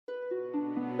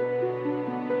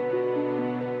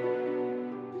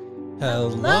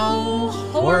Hello,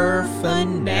 horror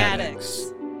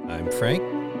fanatics. I'm Frank.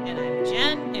 And I'm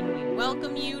Jen, and we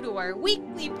welcome you to our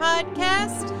weekly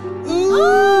podcast,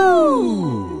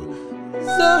 Ooh,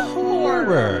 the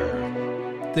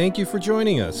horror. Thank you for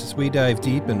joining us as we dive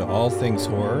deep into all things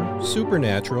horror,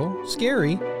 supernatural,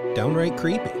 scary, downright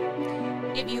creepy.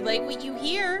 If you like what you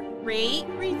hear, rate,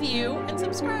 review, and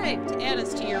subscribe to add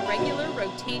us to your regular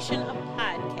rotation of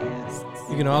podcasts.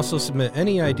 You can also submit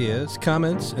any ideas,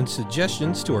 comments, and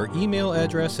suggestions to our email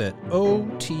address at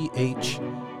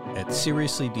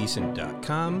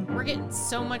oth@seriouslydecent.com. We're getting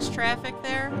so much traffic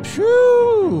there.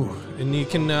 Phew! And you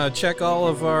can check all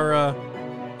of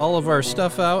our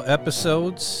stuff out,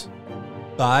 episodes,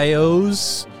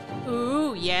 bios,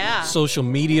 Ooh, yeah. social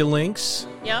media links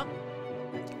Yep.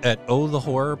 at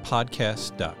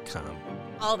ohthehorrorpodcast.com.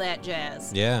 All that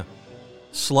jazz. Yeah.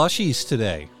 Slushies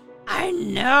today. I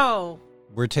know.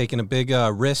 We're taking a big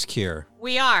risk here.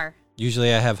 We are.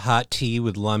 Usually I have hot tea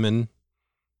with lemon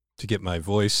to get my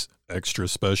voice extra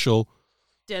special.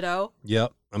 Ditto.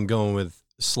 Yep. I'm going with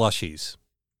slushies.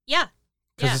 Yeah.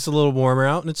 Because it's a little warmer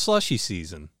out and it's slushy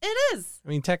season. It is. I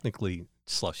mean, technically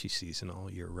slushy season all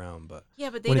year round, but Yeah,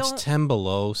 but when it's 10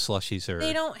 below, slushies are...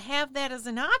 They don't have that as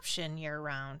an option year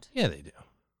round. Yeah, they do.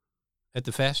 At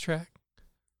the Fast Track?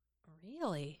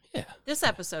 Really? Yeah. This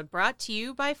episode brought to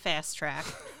you by Fast Track.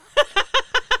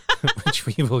 Which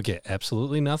we will get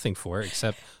absolutely nothing for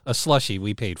except a slushie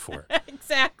we paid for.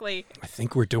 Exactly. I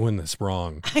think we're doing this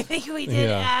wrong. I think we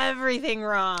did everything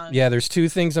wrong. Yeah, there's two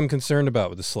things I'm concerned about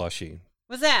with the slushie.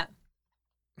 What's that?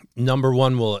 Number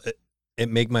one, will it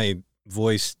make my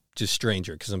voice just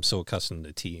stranger because I'm so accustomed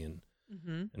to tea and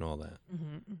all that.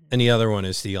 And the other one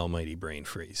is the almighty brain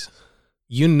freeze.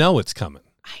 You know it's coming.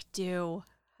 I do.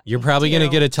 You're probably going to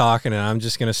get it talking, and I'm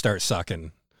just going to start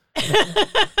sucking.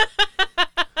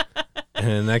 And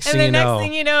the next thing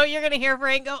you know, you're going to hear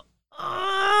Frank go,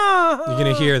 oh. You're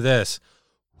going to hear this.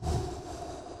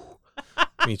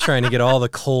 Me trying to get all the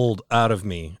cold out of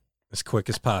me as quick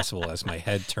as possible as my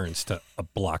head turns to a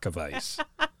block of ice.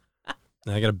 And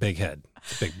I got a big head.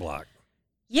 It's a big block.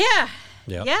 Yeah.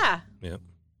 Yep. Yeah. Yep.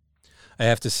 I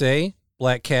have to say,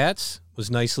 Black Cats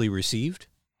was nicely received.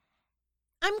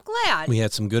 I'm glad. We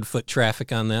had some good foot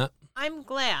traffic on that. I'm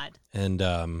glad. And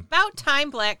about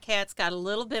time Black Cats got a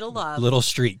little bit of love. Little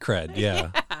street cred.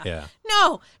 Yeah. Yeah.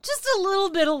 No, just a little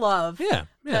bit of love. Yeah.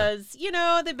 Because,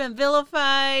 they've been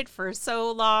vilified for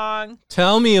so long.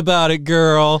 Tell me about it,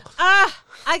 girl.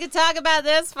 I could talk about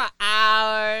this for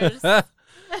hours.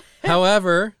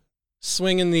 However,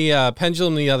 swinging the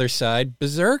pendulum the other side,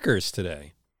 Berserkers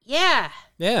today. Yeah.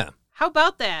 Yeah. How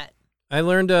about that? I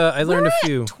learned a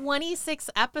few. 26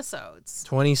 episodes.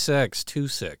 26,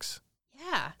 2-6.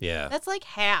 Yeah. Yeah. That's like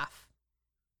half.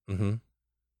 Mm-hmm.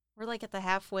 We're like at the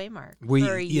halfway mark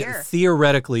for a year.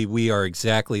 Theoretically, we are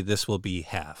exactly, this will be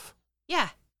half.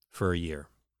 Yeah. For a year.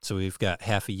 So we've got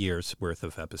half a year's worth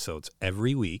of episodes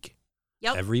every week.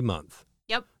 Yep. Every month.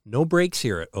 Yep. No breaks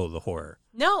here at Oh the Horror.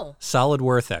 No. Solid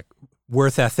worth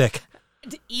ethic.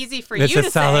 Easy for you to say. It's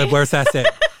a solid worth ethic.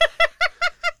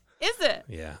 Is it?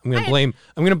 Yeah. I'm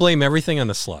gonna blame everything on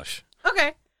the slush.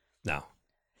 Okay. No.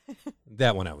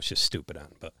 That one I was just stupid on,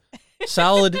 but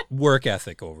solid work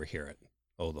ethic over here at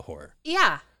Oh the Horror.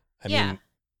 Yeah. I mean,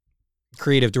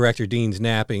 creative director Dean's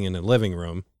napping in the living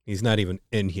room. He's not even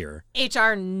in here.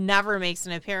 HR never makes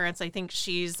an appearance. I think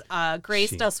she's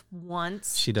graced us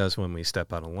once. She does when we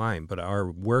step out of line, but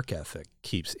our work ethic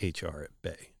keeps HR at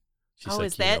bay. She's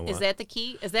is that the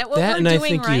key? Is that what we're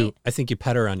doing right? I think you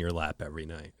pet her on your lap every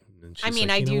night.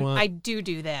 I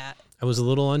do that. I was a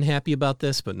little unhappy about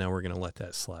this, but now we're going to let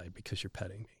that slide because you're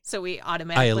petting me. So we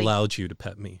automatically... I allowed you to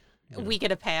pet me. We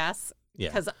get a pass? Yeah.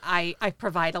 Because I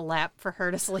provide a lap for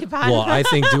her to sleep on. Well, I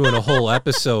think doing a whole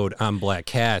episode on Black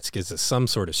Cats gives us some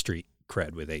sort of street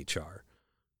cred with HR.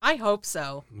 I hope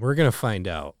so. We're going to find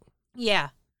out. Yeah.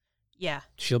 Yeah.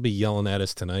 She'll be yelling at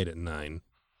us tonight at 9.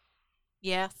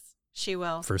 Yes, she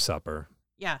will. For supper.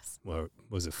 Yes. What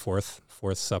was it, fourth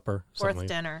supper? Fourth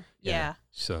dinner. Yeah.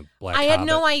 She's a black I had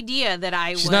no idea that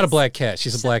She's not a black cat.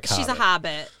 She's a black hobbit. She's a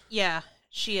hobbit. Yeah,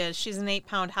 she is. She's an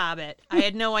 8-pound hobbit. I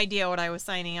had no idea what I was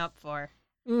signing up for.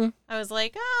 I was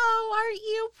like, oh, aren't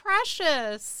you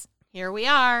precious? Here we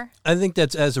are. I think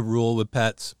that's as a rule with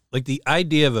pets. Like, the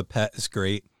idea of a pet is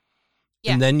great.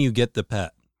 Yeah. And then you get the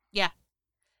pet. Yeah.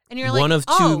 And you're like,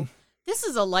 this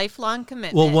is a lifelong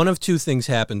commitment. Well, one of two things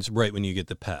happens right when you get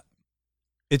the pet.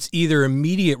 It's either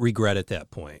immediate regret at that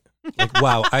point. Like,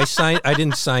 wow, I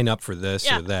didn't sign up for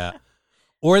this or that.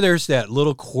 Or there's that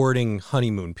little courting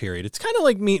honeymoon period. It's kind of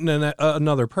like meeting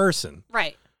another person.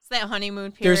 Right. that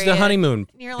honeymoon period. There's the honeymoon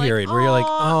period where you're like,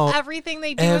 oh, everything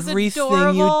they do everything is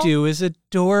adorable. you do is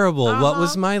adorable. What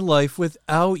was my life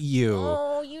without you?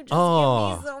 Oh, you just give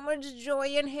me so much joy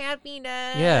and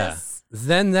happiness. Yeah.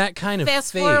 Then that kind of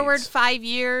fast fades. forward 5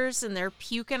 years and they're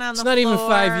puking on the floor. It's not even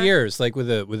 5 years. Like with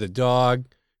a dog,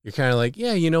 you're kind of like,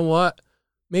 yeah, you know what?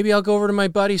 Maybe I'll go over to my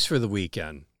buddies for the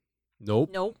weekend.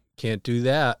 Nope. Can't do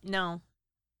that. No.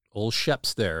 Old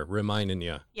Shep's there reminding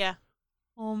you. Yeah.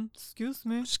 Excuse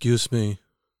me. Excuse me.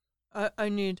 I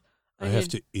have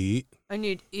to eat. I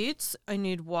need eats. I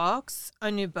need walks. I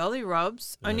need belly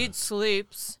rubs. I need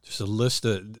sleeps. Just a list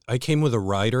of. I came with a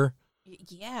rider.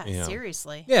 Yeah,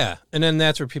 seriously. Yeah, and then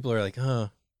that's where people are like,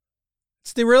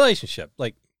 it's the relationship.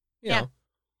 Like, you know,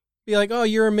 be like, oh,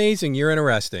 you're amazing. You're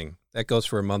interesting. That goes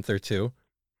for a month or two.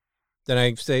 Then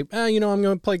I say, I'm going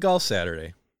to play golf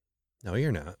Saturday. No,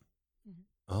 you're not.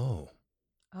 Mm-hmm. Oh.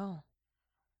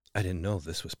 I didn't know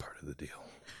this was part of the deal.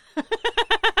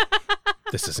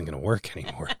 This isn't going to work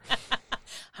anymore.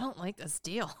 I don't like this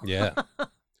deal. Yeah.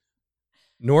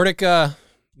 Nordic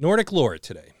lore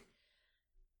today.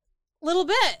 Little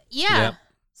bit, yeah.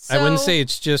 So, I wouldn't say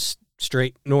it's just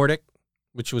straight Nordic,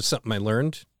 which was something I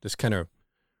learned. Just kind of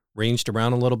ranged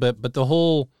around a little bit, but the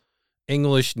whole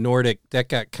English Nordic that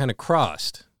got kind of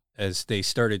crossed as they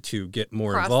started to get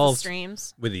more involved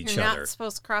streams. With each You're other. Not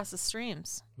supposed to cross the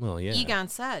streams. Well, yeah. Egon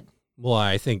said. Well,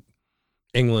 I think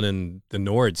England and the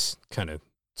Nords kind of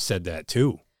said that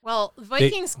too. Well,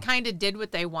 Vikings kind of did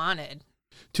what they wanted.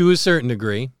 To a certain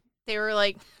degree. They were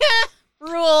like,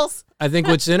 rules. I think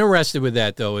what's interesting with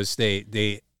that, though, is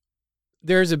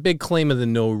there's a big claim of the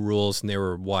no rules, and they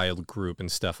were a wild group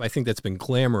and stuff. I think that's been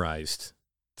glamorized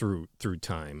through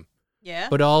time. Yeah.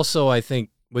 But also, I think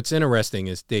what's interesting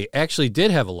is they actually did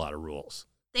have a lot of rules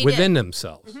within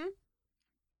themselves,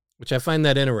 which I find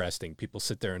that interesting. People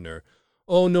sit there and they're,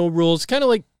 no rules. Kind of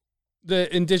like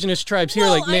the indigenous tribes here,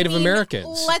 like Native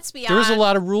Americans. Let's be honest. There was a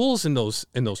lot of rules in those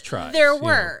tribes. There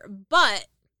were, but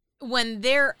when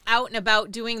they're out and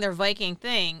about doing their Viking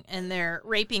thing and they're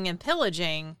raping and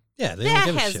pillaging, that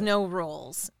has no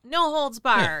rules, no holds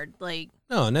barred. Yeah.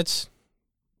 No, and that's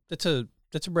a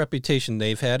reputation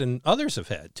they've had and others have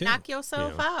had too. Knock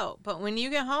yourself out. But when you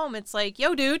get home, it's like,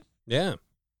 yo, dude. Yeah.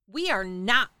 We are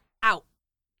not out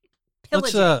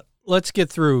pillaging. Let's get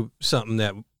through something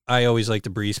that I always like to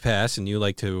breeze past and you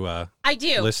like to I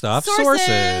do. List off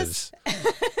sources.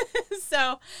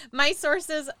 So my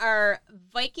sources are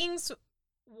Vikings,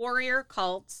 warrior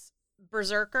cults,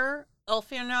 Berserker,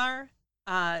 Ulfionar,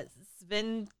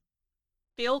 Sven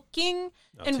Filking,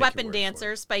 and Weapon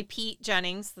Dancers by Pete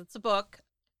Jennings. That's a book.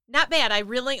 Not bad. I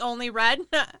really only read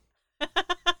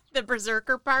the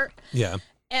Berserker part. Yeah.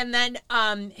 And then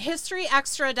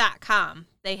historyextra.com.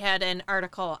 They had an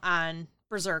article on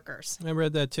Berserkers. I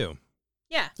read that too.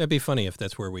 Yeah. That'd be funny if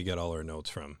that's where we got all our notes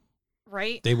from.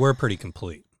 Right? They were pretty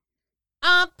complete.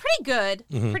 Pretty good.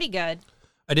 Mm-hmm. Pretty good.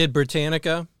 I did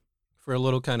Britannica for a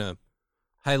little kind of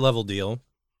high-level deal.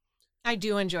 I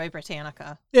do enjoy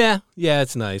Britannica. Yeah,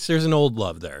 it's nice. There's an old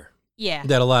love there. Yeah.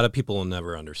 That a lot of people will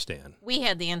never understand. We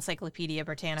had the Encyclopedia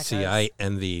Britannica. See, I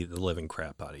envy the living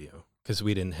crap out of you because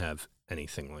we didn't have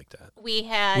anything like that. We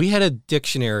had a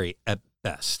dictionary at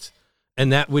best,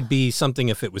 and that would be something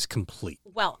if it was complete.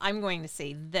 Well, I'm going to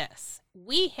say this.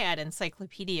 We had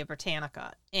Encyclopedia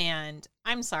Britannica, and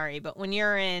I'm sorry, but when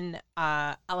you're in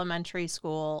elementary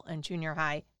school and junior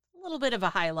high, a little bit of a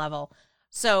high level.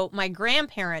 So my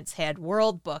grandparents had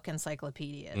World Book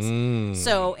encyclopedias.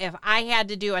 So if I had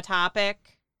to do a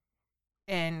topic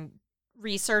and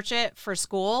research it for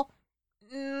school,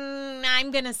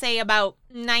 I'm going to say about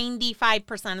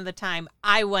 95% of the time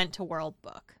I went to World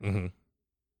Book. Mm-hmm.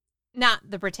 Not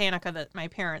the Britannica that my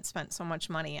parents spent so much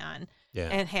money on. Yeah.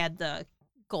 And had the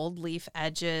gold leaf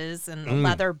edges and the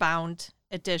leather-bound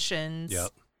editions. Yep.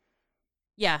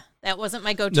 Yeah, that wasn't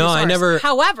my go-to source. I never...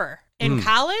 However, in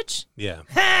college... Yeah.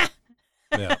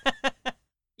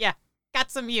 Yeah,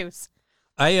 got some use.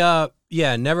 I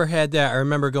never had that. I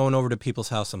remember going over to people's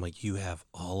house. I'm like, you have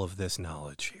all of this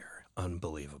knowledge here.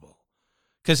 Unbelievable.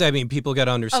 Because, I mean, people got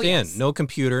to understand. Oh, yes. No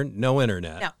computer, no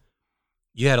internet. No.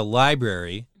 You had a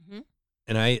library.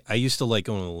 And I used to like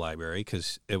going to the library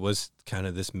because it was kind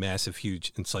of this massive,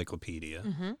 huge encyclopedia.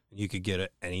 Mm-hmm. You could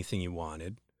get anything you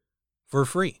wanted for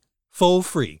free, full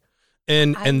free.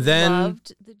 And then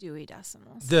loved the Dewey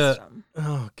Decimal System.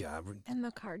 Oh God, and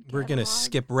the card catalog. We're gonna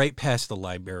skip right past the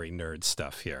library nerd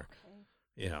stuff here.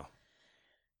 Okay. You know,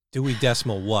 Dewey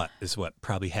Decimal what is what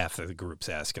probably half of the group's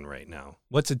asking right now.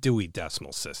 What's a Dewey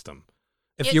Decimal System?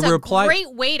 It's a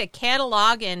great way to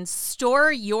catalog and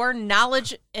store your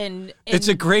knowledge and it's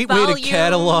a great way to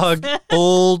catalog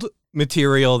old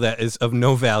material that is of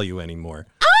no value anymore.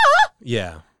 Ah!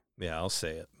 Yeah, I'll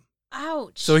say it.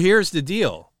 Ouch. So here's the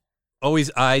deal.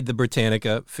 Always eyed the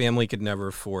Britannica. Family could never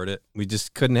afford it. We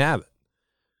just couldn't have it.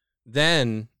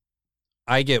 Then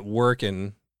I get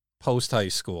working post-high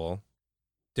school.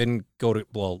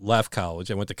 Left college.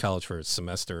 I went to college for a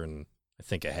semester and I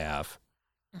think a half.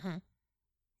 Mm-hmm.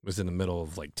 Was in the middle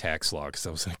of like tax law because I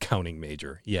was an accounting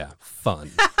major. Yeah, fun.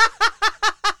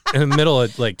 In the middle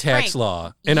of like tax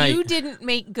law. And you didn't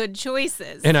make good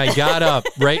choices. And I got up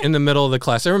right in the middle of the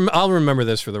class. I'll remember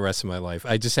this for the rest of my life.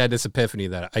 I just had this epiphany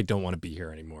that I don't want to be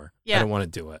here anymore. Yeah. I don't want to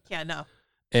do it. Yeah, no.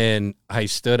 And I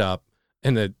stood up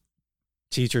and the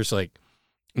teacher's like,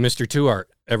 Mr. Tuart,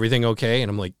 everything okay? And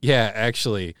I'm like, yeah,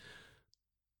 actually,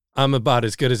 I'm about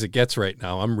as good as it gets right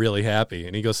now. I'm really happy.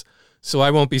 And he goes, so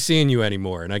I won't be seeing you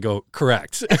anymore. And I go,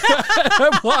 correct.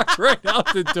 I walked right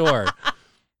out the door.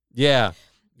 Yeah.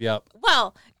 Yep.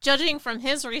 Well, judging from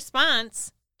his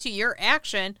response to your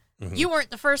action, you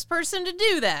weren't the first person to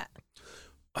do that.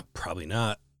 Probably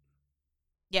not.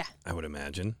 Yeah. I would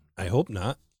imagine. I hope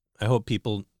not. I hope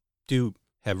people do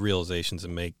have realizations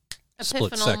and make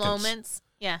split seconds. Moments.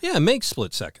 Yeah. Yeah, make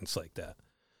split seconds like that.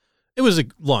 It was a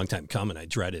long time coming. I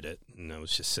dreaded it. And I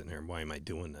was just sitting there, why am I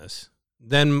doing this?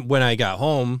 Then when I got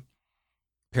home,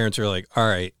 parents are like, all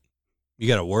right, you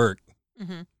got to work.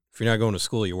 Mm-hmm. If you're not going to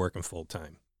school, you're working full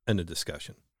time. End of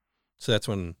discussion. So that's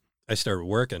when I started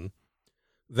working.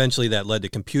 Eventually that led to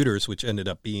computers, which ended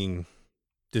up being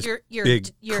this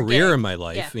big career in my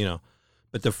life, you know.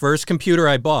 But the first computer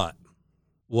I bought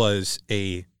was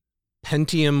a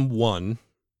Pentium 1.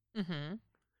 Mm-hmm.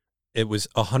 It was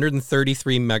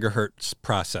 133 megahertz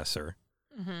processor.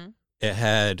 Mm-hmm. It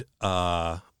had,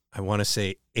 I want to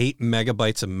say 8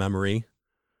 megabytes of memory.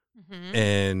 Mm-hmm.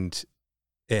 And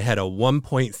it had a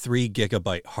 1.3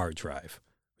 gigabyte hard drive,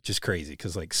 which is crazy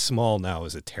because like small now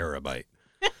is a terabyte.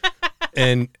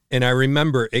 and I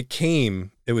remember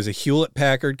it was a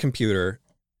Hewlett-Packard computer,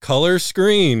 color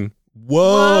screen.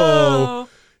 Whoa.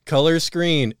 Color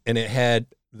screen. And it had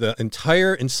the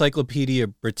entire Encyclopedia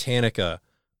Britannica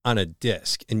on a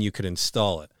disc and you could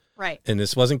install it. Right. And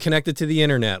this wasn't connected to the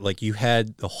internet. Like you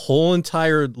had the whole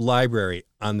entire library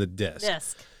on the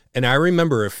disc. And I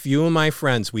remember a few of my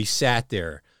friends, we sat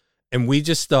there and we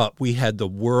just thought we had the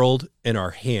world in our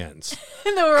hands.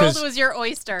 And the world was your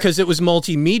oyster. Because it was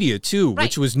multimedia too,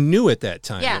 which was new at that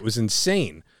time. Yeah. It was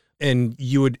insane. And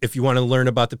you would, if you want to learn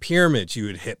about the pyramids, you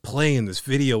would hit play and this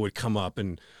video would come up.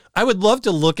 And I would love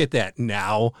to look at that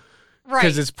now. Right.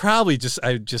 Because it's probably just,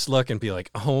 I would just look and be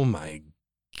like, oh my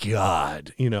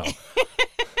God, you know.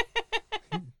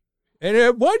 And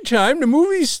at one time, the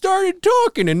movies started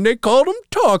talking and they called them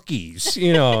talkies.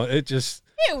 You know, it just...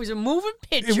 It was a moving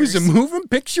picture. It was a moving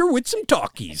picture with some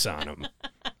talkies on them.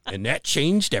 And that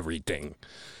changed everything.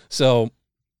 So,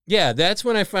 yeah, that's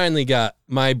when I finally got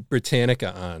my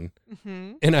Britannica on.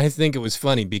 Mm-hmm. And I think it was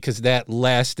funny because that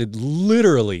lasted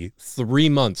literally 3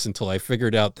 months until I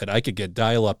figured out that I could get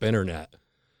dial-up internet.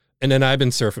 And then I've been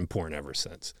surfing porn ever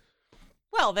since.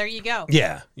 Well, there you go.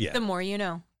 Yeah. The more you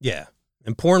know. Yeah.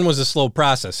 And porn was a slow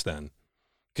process then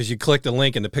because you click the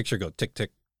link and the picture go tick, tick,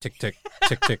 tick, tick,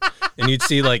 tick, tick. And you'd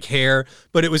see like hair.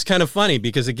 But it was kind of funny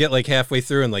because it'd get like halfway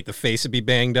through and like the face would be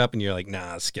banged up and you're like,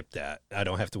 nah, skip that. I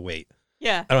don't have to wait.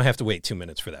 Yeah. I don't have to wait 2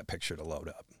 minutes for that picture to load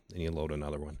up. And you load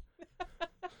another one.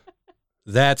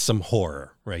 That's some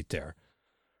horror right there.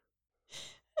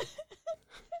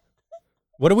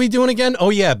 What are we doing again? Oh,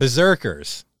 yeah,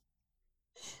 Berserkers.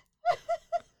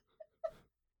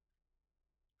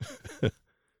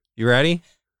 You ready?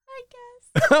 I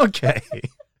guess. Okay.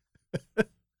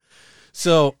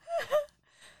 So,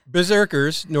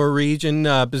 Berserkers, Norwegian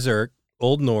berserk,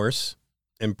 Old Norse,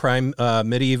 and prime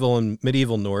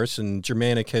medieval Norse and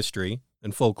Germanic history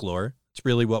and folklore. It's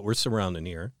really what we're surrounding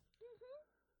here.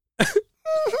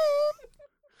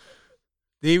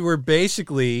 They were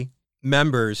basically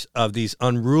members of these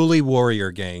unruly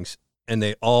warrior gangs, and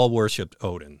they all worshipped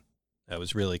Odin. That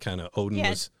was really kind of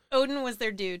Odin was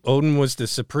their dude. Odin was the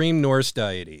supreme Norse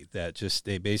deity that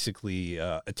they basically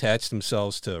attached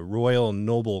themselves to royal and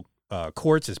noble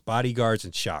courts as bodyguards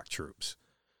and shock troops.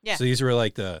 Yeah. So these were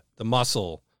like the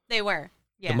muscle. They were.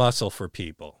 Yeah. The muscle for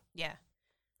people. Yeah.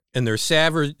 And their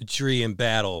savagery in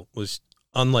battle was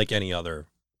unlike any other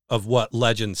of what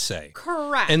legends say.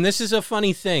 Correct. And this is a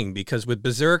funny thing because with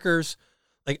Berserkers,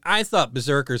 like I thought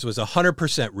Berserkers was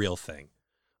 100% real thing.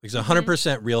 It's a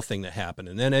 100% real thing that happened.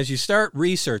 And then as you start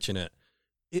researching it,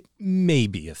 it may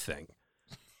be a thing.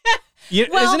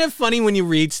 Isn't it funny when you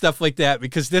read stuff like that?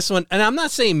 Because this one, and I'm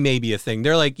not saying maybe a thing.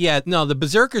 They're like, yeah, no, the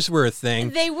berserkers were a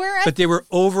thing. They were, but they were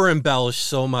over embellished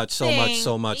so much.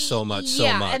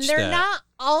 And they're not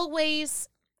always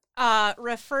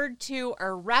referred to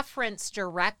or referenced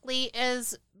directly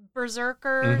as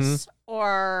berserkers,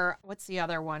 or what's the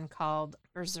other one called?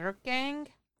 Berserk Gang?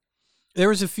 There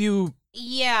was a few.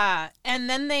 Yeah, and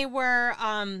then they were,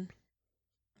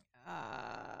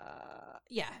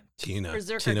 Tina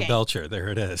Gang. Belcher, there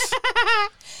it is.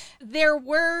 There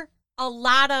were a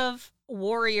lot of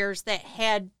warriors that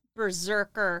had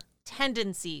berserker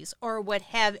tendencies or would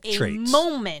have a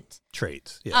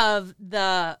traits of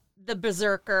the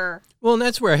berserker. Well, and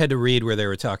that's where I had to read where they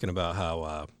were talking about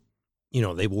how,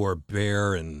 they wore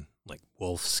bear and like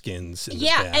wolf skins in the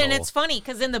battle. And it's funny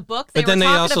because in the book, they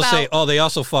also say, they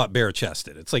also fought bare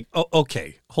chested. It's like, oh,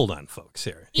 okay, hold on, folks.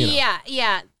 Here,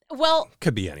 yeah. Well,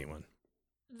 could be anyone.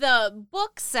 The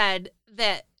book said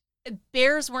that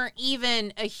bears weren't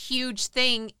even a huge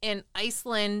thing in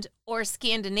Iceland or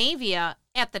Scandinavia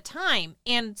at the time,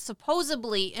 and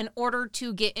supposedly, in order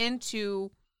to get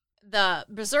into the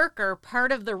berserker,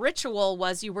 part of the ritual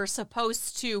was you were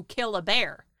supposed to kill a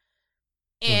bear.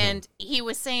 And he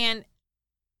was saying,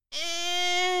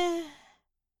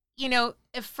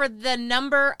 for the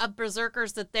number of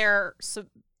berserkers that there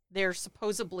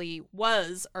supposedly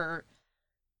was, or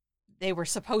they were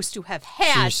supposed to have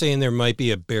had. So you're saying there might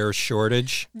be a bear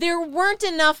shortage? There weren't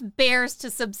enough bears to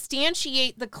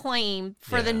substantiate the claim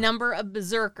for the number of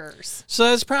berserkers. So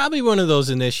that's probably one of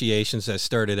those initiations that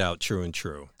started out true and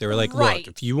true. They were like, look,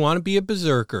 if you want to be a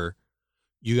berserker,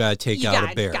 you got to take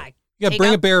out a bear. You got to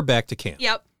bring a bear back to camp.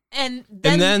 Yep. And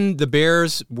then the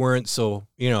bears weren't so,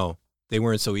 they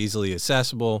weren't so easily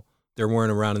accessible. They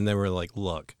weren't around, and they were like,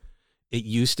 look, it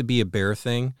used to be a bear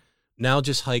thing. Now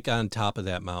just hike on top of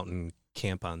that mountain,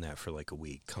 camp on that for like a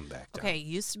week, come back down. Okay, it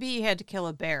used to be you had to kill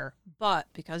a bear, but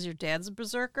because your dad's a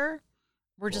berserker,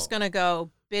 we're just going to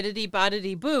go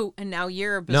biddity-boddity-boo, and now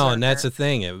you're a berserker. No, and that's the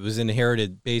thing. It was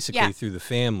inherited basically through the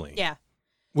family. Yeah.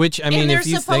 Which, I mean, if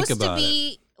you think about it. They're supposed to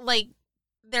be, like,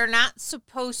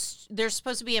 they're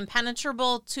supposed to be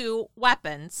impenetrable to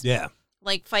weapons. Yeah.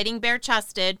 Like fighting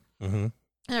bare-chested. Mm-hmm.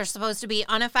 They're supposed to be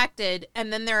unaffected.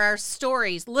 And then there are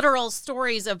literal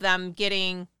stories of them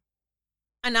getting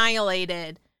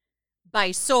annihilated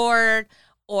by sword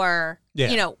or,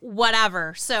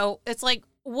 whatever. So it's like,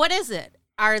 what is it?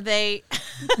 Are they...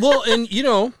 Well, and,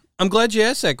 I'm glad you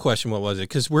asked that question. What was it?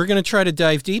 Because we're going to try to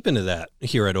dive deep into that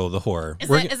here at Oh the Horror. Is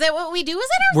that what we do? Is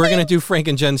it our We're thing? going to do Frank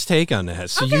and Jen's take on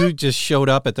that. So you just showed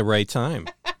up at the right time.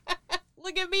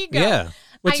 Look at me go. Yeah.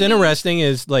 What's interesting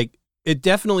is, like, it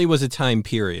definitely was a time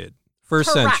period.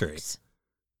 First century. It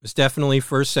was definitely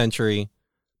first century.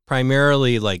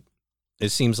 Primarily, like, it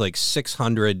seems like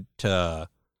 600 to,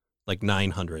 like,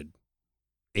 900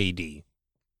 A.D.,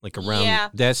 like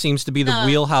around that seems to be the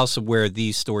wheelhouse of where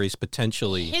these stories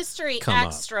potentially History come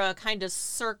Extra up. Kind of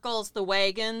circles the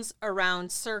wagons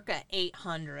around circa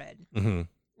 800,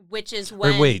 which is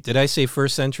when... Wait, did I say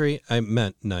first century? I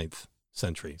meant 9th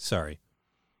century. Sorry.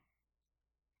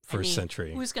 First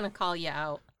century. Who's going to call you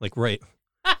out? Like, right.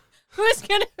 Who's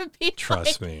going to be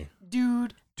Trust me.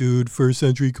 Dude, first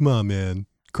century, come on, man.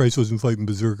 Christ wasn't fighting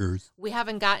berserkers. We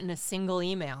haven't gotten a single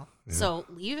email. Yeah. So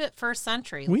leave it first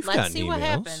century. Let's see emails. What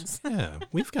happens. Yeah,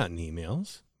 we've gotten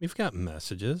emails. We've gotten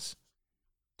messages.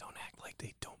 Don't act like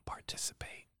they don't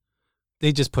participate.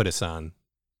 They just put us on.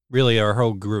 Really, our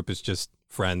whole group is just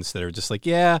friends that are just like,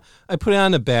 yeah, I put it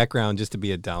on the background just to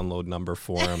be a download number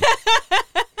for them.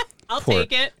 I'll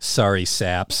take it. Sorry,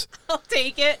 saps. I'll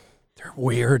take it. They're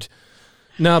weird.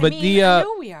 No, but I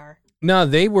know we are. No,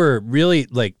 they were really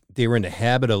like, they were in the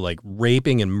habit of like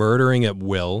raping and murdering at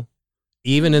will,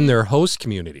 even in their host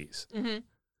communities. Mm-hmm.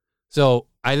 So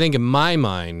I think in my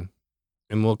mind,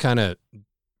 and we'll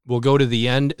go to the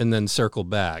end and then circle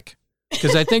back.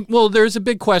 Because I think, there's a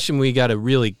big question we got to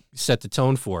really set the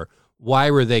tone for.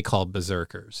 Why were they called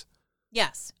berserkers?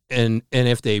 Yes. And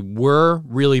if they were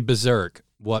really berserk,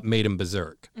 what made them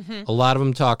berserk? Mm-hmm. A lot of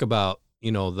them talk about,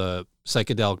 the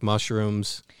psychedelic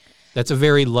mushrooms. That's a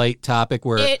very light topic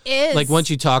where it is. Like once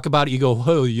you talk about it, you go,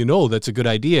 oh, that's a good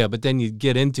idea. But then you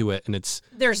get into it and it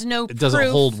doesn't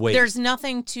hold weight. There's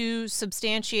nothing to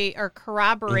substantiate or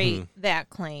corroborate that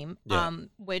claim,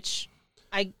 which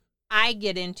I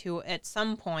get into at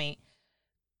some point.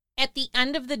 At the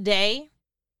end of the day,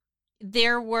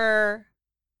 there were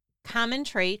common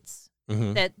traits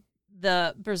that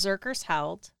the berserkers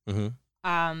held.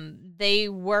 They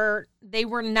were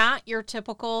not your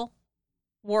typical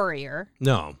warrior.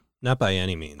 No, not by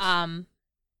any means.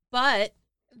 But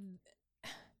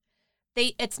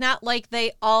it's not like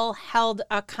they all held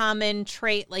a common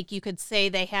trait. Like you could say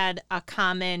they had a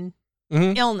common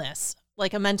illness,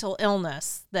 like a mental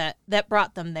illness that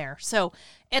brought them there. So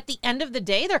at the end of the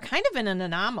day, they're kind of in an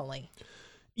anomaly.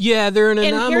 Yeah, they're an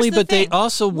anomaly, but they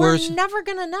also were... We're never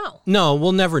going to know. No,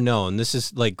 we'll never know. And this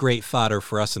is like great fodder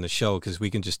for us in the show because we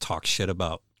can just talk shit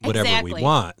about whatever we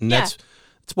want. And that's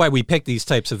why we pick these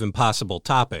types of impossible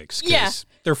topics because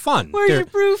they're fun. Where's your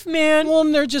proof, man? Well,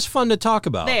 and they're just fun to talk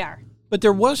about. They are. But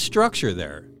there was structure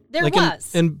there. There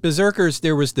was. In Berserkers,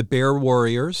 there was the Bear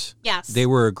Warriors. Yes. They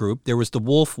were a group. There was the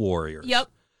Wolf Warriors. Yep.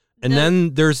 And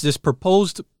then there's this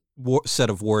proposed set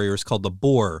of warriors called the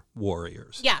Boar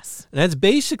Warriors. Yes. And that's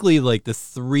basically like the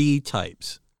 3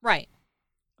 types. Right.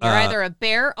 You're either a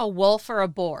bear, a wolf, or a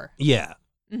boar. Yeah.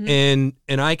 Mm-hmm.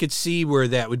 And I could see where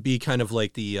that would be kind of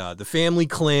like the family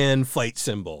clan fight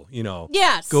symbol, you know.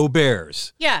 Yes. Go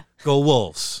bears. Yeah. Go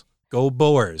wolves. Go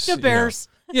boars. The bears.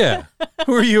 You know? Yeah.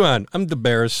 Who are you on? I'm the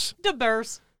bears. The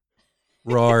bears.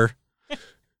 Roar.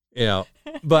 You know.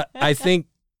 But I think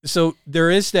so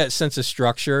there is that sense of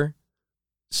structure.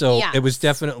 So it was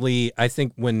definitely, I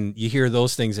think when you hear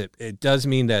those things, it does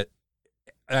mean that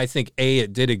I think A,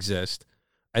 it did exist.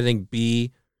 I think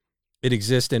B, it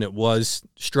exists and it was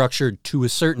structured to a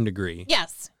certain degree.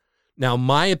 Yes. Now,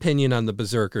 my opinion on the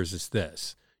Berserkers is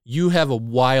this. You have a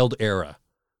wild era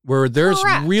where there's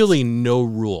really no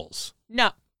rules.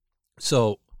 No.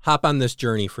 So hop on this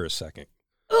journey for a second.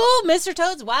 Ooh, Mr.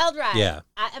 Toad's Wild Ride. Yeah.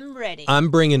 I am ready. I'm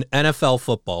bringing NFL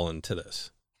football into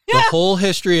this. The whole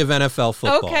history of NFL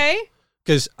football. Okay.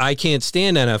 Because I can't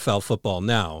stand NFL football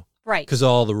now. Right. Because of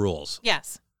all the rules.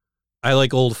 Yes. I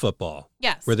like old football.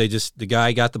 Yes. Where the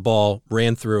guy got the ball,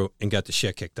 ran through, and got the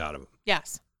shit kicked out of him.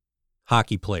 Yes.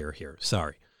 Hockey player here.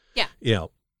 Sorry. Yeah. You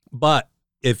know, but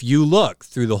if you look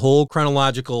through the whole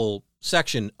chronological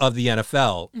section of the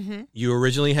NFL, you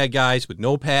originally had guys with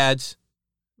no pads,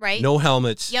 right? No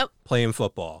helmets, playing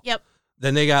football. Yep.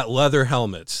 Then they got leather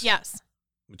helmets. Yes.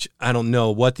 Which I don't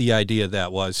know what the idea of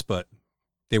that was, but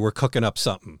they were cooking up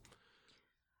something.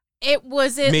 It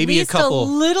was at maybe least a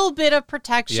little bit of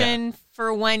protection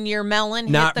for when your melon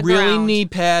hit the ground. Not really knee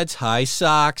pads, high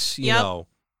socks, you know,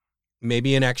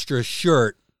 maybe an extra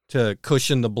shirt to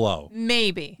cushion the blow.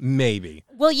 Maybe.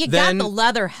 Well, you got the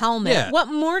leather helmet. Yeah. What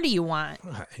more do you want?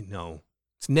 I know.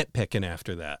 It's nitpicking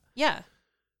after that. Yeah.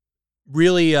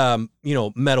 Really,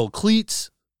 metal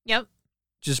cleats. Yep.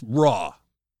 Just raw.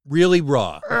 Really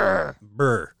raw.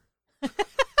 Burr.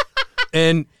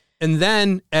 And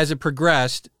then as it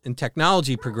progressed and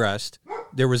technology progressed,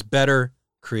 there was better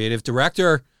creative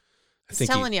director. He's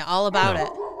telling you all about it.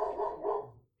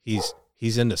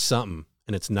 He's into something,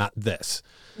 and it's not this.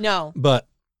 No. But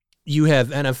you have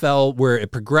NFL where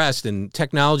it progressed, and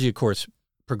technology, of course,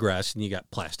 progressed, and you got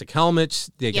plastic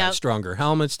helmets. They got stronger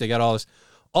helmets. They got all this.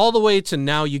 All the way to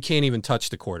now you can't even touch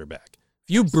the quarterback.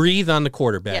 If you breathe on the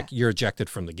quarterback, you're ejected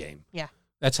from the game. Yeah.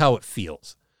 That's how it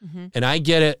feels. And I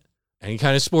get it. Any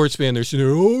kind of sports fan, they're saying,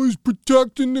 oh, he's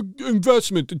protecting the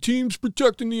investment. The team's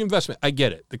protecting the investment. I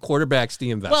get it. The quarterback's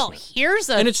the investment.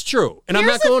 Well, and it's true. And I'm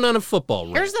not going on a football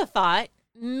rant. Here's the thought.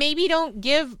 Maybe don't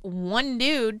give one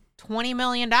dude $20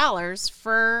 million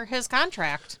for his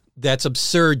contract. That's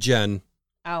absurd, Jen.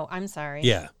 Oh, I'm sorry.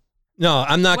 Yeah. No,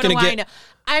 I'm not going to get...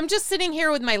 I'm just sitting here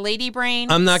with my lady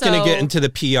brain. I'm not going to get into the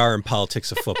PR and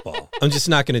politics of football. I'm just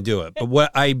not going to do it. But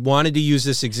what I wanted to use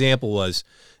this example was...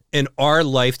 in our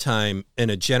lifetime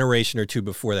and a generation or two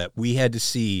before that, we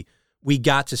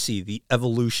got to see the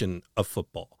evolution of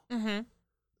football. And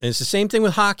it's the same thing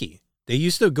with hockey. They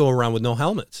used to go around with no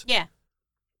helmets. Yeah.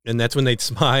 And that's when they'd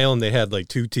smile and they had like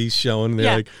 2 teeth showing.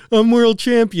 They're like, I'm world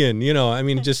champion. You know, I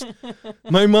mean, just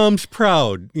my mom's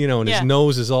proud, you know, and his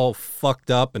nose is all fucked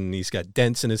up and he's got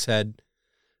dents in his head.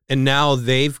 And now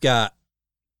they've got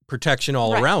protection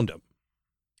all around him.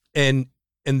 And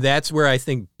that's where I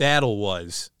think battle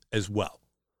was as well.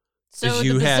 So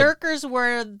the Berserkers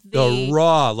were the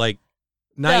raw, like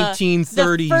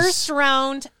 1930s. The first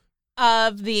round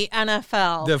of the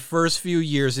NFL. The first few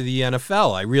years of the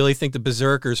NFL. I really think the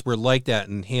Berserkers were like that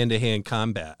in hand-to-hand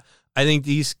combat. I think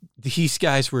these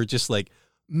guys were just like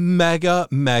mega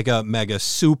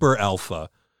super alpha.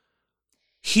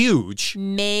 Huge.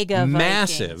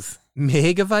 Massive.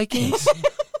 Mega Vikings?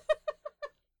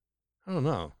 I don't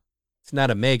know. It's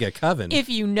not a mega coven. If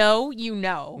you know, you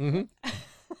know.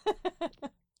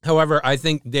 However, I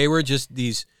think they were just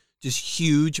these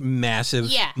huge,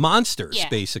 massive monsters,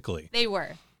 basically. They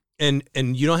were. And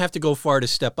you don't have to go far to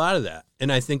step out of that.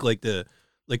 And I think like the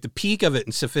peak of it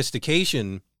in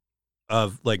sophistication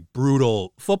of like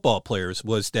brutal football players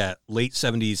was that late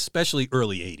 70s, especially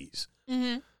early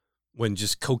 80s. when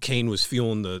just cocaine was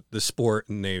fueling the sport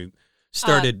and they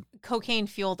started. Cocaine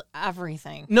fueled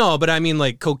everything. No, but I mean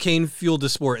like cocaine fueled the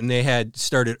sport and they had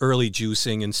started early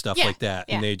juicing and stuff like that.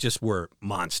 And they just were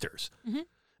monsters. Mm-hmm.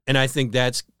 And I think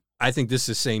this is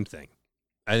the same thing.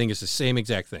 I think it's the same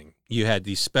exact thing. You had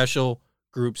these special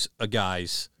groups of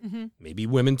guys, maybe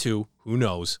women too, who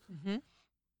knows,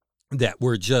 that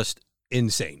were just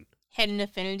insane. Had an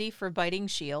affinity for biting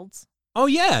shields. Oh,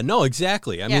 yeah. No,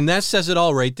 exactly. I mean, that says it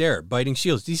all right there. Biting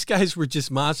shields. These guys were just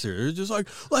monsters. They're just like,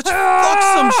 let's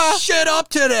fuck some shit up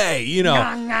today, you know.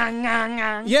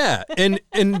 Yeah. And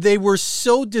they were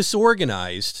so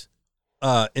disorganized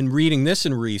in reading this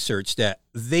in research that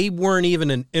they weren't even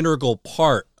an integral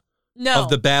part of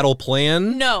the battle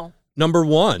plan. No. Number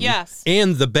one. Yes.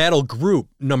 And the battle group,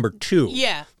 number two.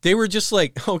 Yeah. They were just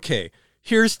like, okay,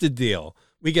 here's the deal.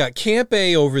 We got Camp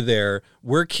A over there.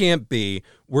 We're Camp B.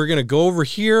 We're going to go over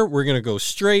here. We're going to go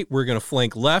straight. We're going to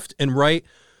flank left and right.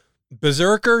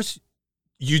 Berserkers,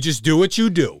 you just do what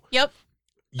you do. Yep.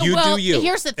 You do you.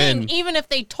 Here's the thing. Even if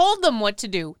they told them what to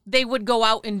do, they would go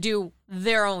out and do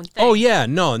their own thing. Oh, yeah.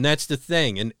 No, and that's the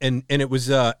thing. And it was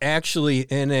actually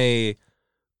in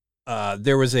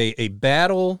there was a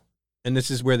battle, and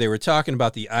this is where they were talking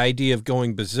about the idea of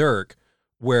going berserk,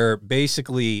 where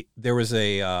basically there was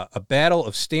a battle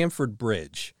of Stamford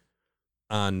Bridge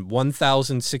on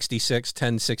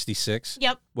 1066,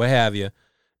 yep, what have you.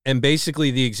 And basically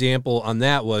the example on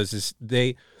that was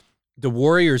the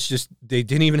Warriors they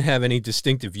didn't even have any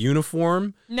distinctive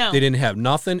uniform. No. They didn't have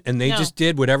nothing, and they just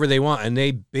did whatever they want, and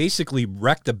they basically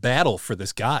wrecked the battle for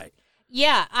this guy.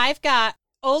 Yeah, I've got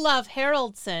Olav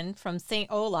Haraldsson from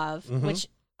St. Olav, which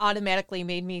automatically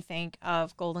made me think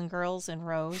of Golden Girls and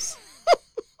Rose.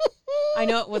 I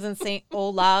know it wasn't St.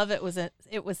 Olav, it was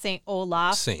St.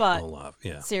 Olaf. St. Olaf,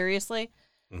 yeah. Seriously.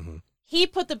 Mm-hmm. He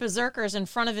put the berserkers in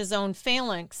front of his own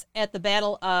phalanx at the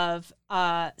Battle of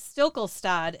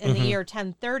Stilkelstad in the year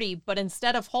 1030, but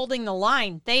instead of holding the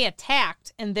line, they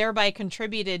attacked and thereby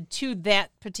contributed to that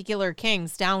particular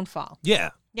king's downfall. Yeah.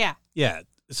 Yeah. Yeah.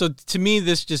 So to me,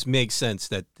 this just makes sense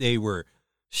that they were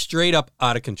straight up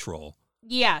out of control.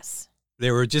 Yes.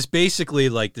 They were just basically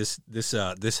like this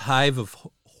hive of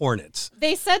hornets.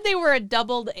 They said they were a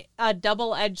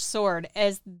double-edged sword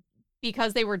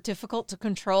because they were difficult to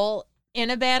control in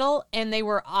a battle, and they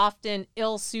were often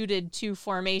ill-suited to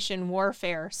formation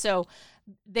warfare. So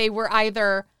they were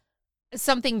either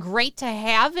something great to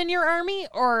have in your army,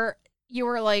 or you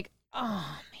were like,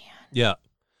 oh, man. Yeah.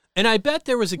 And I bet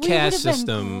there was a caste system.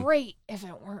 It would have been great if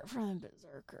it weren't for the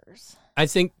berserkers. I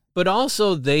think, but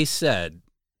also they said,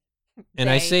 and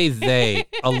I say they,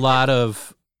 a lot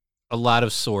of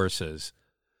sources,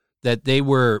 that they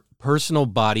were personal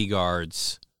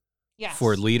bodyguards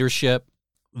for leadership.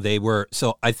 They were,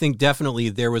 so I think definitely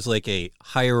there was like a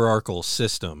hierarchical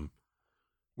system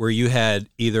where you had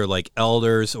either like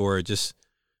elders or just,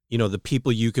 the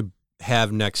people you could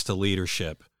have next to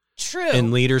leadership. True.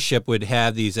 And leadership would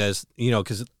have these as,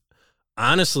 because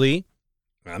honestly,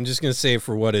 I'm just going to say it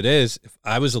for what it is. If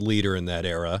I was a leader in that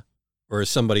era or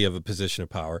somebody of a position of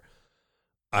power,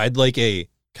 I'd like a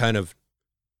kind of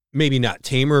maybe not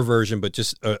tamer version, but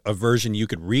just a version you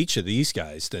could reach of these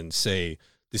guys than say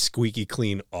the squeaky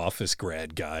clean office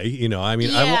grad guy.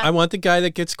 I want the guy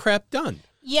that gets crap done.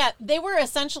 Yeah. They were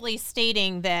essentially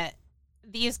stating that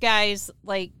these guys,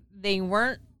 like, they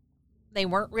weren't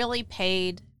really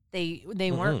paid.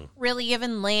 They weren't really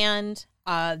given land.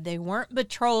 They weren't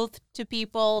betrothed to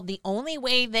people. The only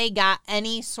way they got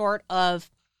any sort of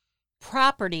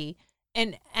property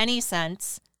in any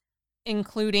sense,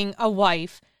 including a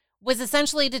wife, was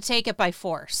essentially to take it by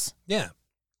force. Yeah.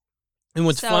 And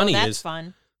what's funny is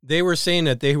they were saying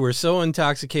that they were so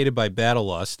intoxicated by battle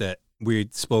lust that we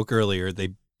spoke earlier,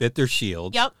 they bit their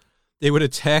shields. Yep. They would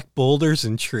attack boulders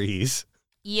and trees.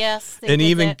 Yes. And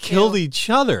even killed each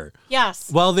other.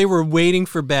 Yes. While they were waiting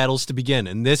for battles to begin.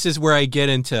 And this is where I get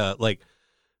into, like,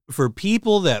 for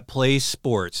people that play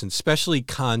sports, and especially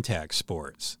contact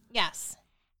sports. Yes.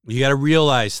 You got to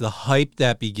realize the hype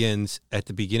that begins at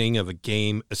the beginning of a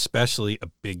game, especially a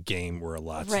big game where a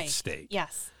lot's at stake.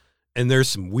 Yes. And there's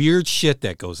some weird shit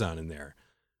that goes on in there.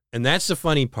 And that's the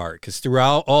funny part, because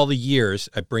throughout all the years,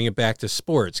 I bring it back to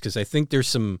sports, because I think there's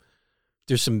some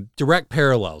direct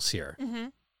parallels here. Mm-hmm.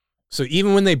 So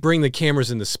even when they bring the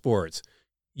cameras into sports,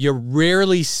 you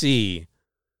rarely see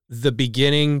the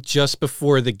beginning just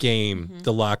before the game,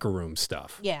 the locker room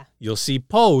stuff. Yeah. You'll see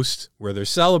post where they're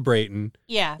celebrating.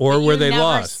 Yeah. Or where they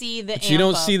lost. But you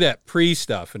don't see that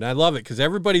pre-stuff. And I love it because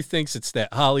everybody thinks it's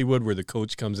that Hollywood where the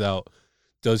coach comes out,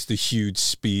 does the huge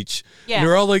speech. Yeah. And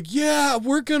they're all like, yeah,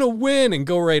 we're going to win, and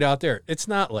go right out there. It's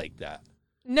not like that.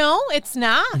 No, it's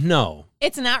not. No.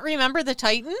 It's not Remember the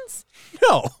Titans.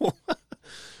 No.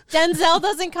 Denzel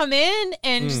doesn't come in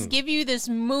and just give you this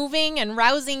moving and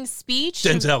rousing speech.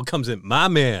 Denzel comes in, my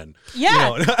man.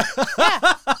 Yeah. You know? Yeah.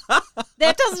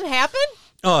 That doesn't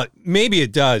happen? Maybe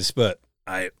it does, but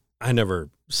I never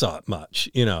saw it much,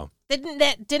 you know.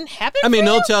 That didn't happen? I mean, for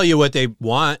they'll you? tell you what they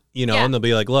want, you know, Yeah. and they'll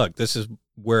be like, look, this is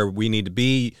where we need to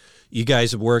be. You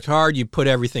guys have worked hard. You put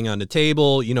everything on the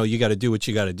table. You know, you got to do what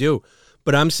you got to do.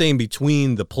 But I'm saying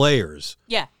between the players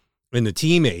Yeah. and the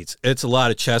teammates, it's a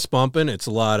lot of chest bumping. It's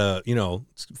a lot of, you know,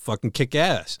 it's fucking kick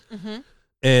ass. Mm-hmm.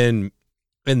 And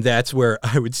that's where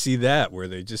I would see that, where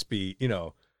they just be, you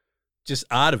know, just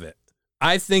out of it.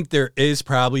 I think there is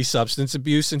probably substance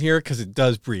abuse in here because it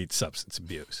does breed substance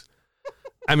abuse.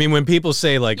 I mean, when people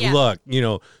say, like, Yeah. look, you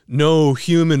know, no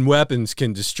human weapons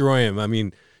can destroy him. I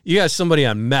mean, you got somebody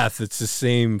on meth, it's the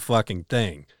same fucking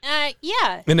thing.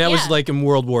 Yeah. And that yeah. was like in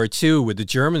World War II with the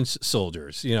German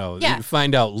soldiers. You know, Yeah. you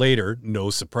find out later,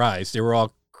 no surprise, they were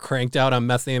all cranked out on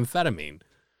methamphetamine.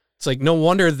 It's like, no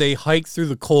wonder they hiked through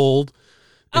the cold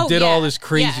and did all this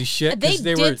crazy shit. They 'cause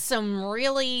they did were some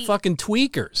really, fucking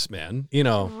tweakers, man. You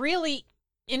know, really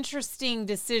interesting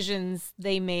decisions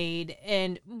they made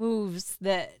and moves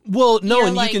that well, no, You're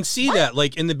and like, you can see what? that.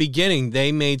 Like in the beginning,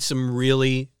 they made some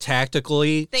really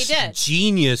tactically They did.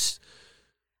 genius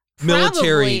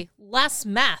military. probably less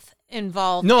meth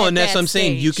involved. No, at and that's that what I'm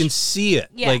saying. You stage. can see it.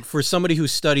 Yeah. Like for somebody who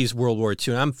studies World War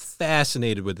II, and I'm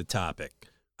fascinated with the topic.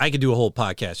 I could do a whole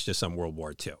podcast just on World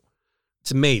War II.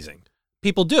 It's amazing.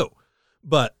 People do.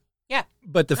 But Yeah.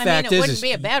 but the I fact mean, it is wouldn't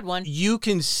be a bad one. You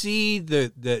can see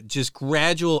the just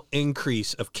gradual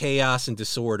increase of chaos and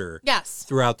disorder Yes.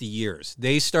 throughout the years.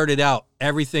 They started out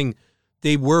everything.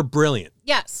 They were brilliant.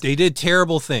 Yes. They did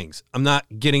terrible things. I'm not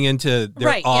getting into they're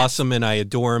Right, yeah. awesome and I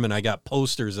adore them and I got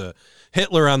posters of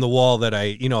Hitler on the wall that I,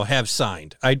 you know, have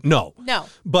signed. No.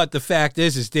 But the fact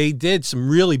is they did some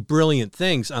really brilliant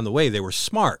things on the way. They were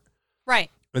smart.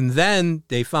 Right. And then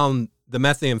they found the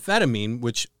methamphetamine,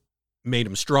 which made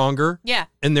them stronger Yeah.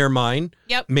 in their mind,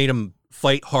 Yep. made them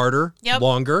fight harder, Yep.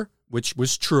 longer, which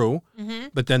was true. Mm-hmm.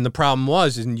 But then the problem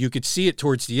was, and you could see it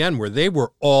towards the end, where they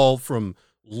were all from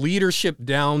leadership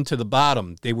down to the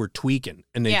bottom, they were tweaking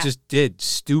and they Yeah. just did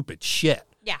stupid shit.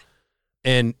 Yeah.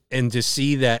 And to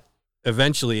see that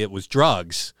eventually it was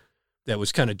drugs that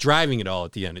was kind of driving it all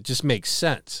at the end, it just makes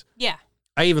sense. Yeah.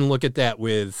 I even look at that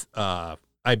with,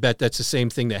 I bet that's the same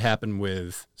thing that happened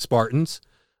with Spartans.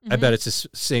 I bet it's the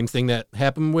same thing that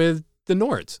happened with the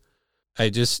Nords.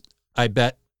 I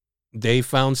bet they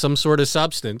found some sort of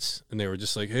substance and they were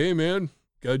just like, hey man,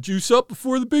 gotta juice up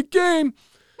before the big game.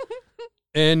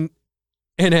 and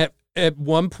at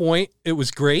one point it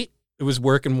was great. It was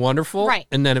working wonderful. Right.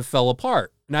 And then it fell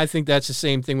apart. And I think that's the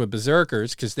same thing with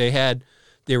Berserkers because they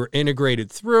were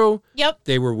integrated through. Yep.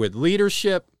 They were with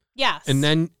leadership. Yes. And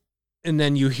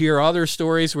then you hear other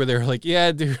stories where they're like,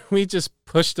 yeah, dude, we just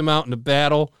pushed them out into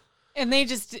battle. And they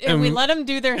just we let them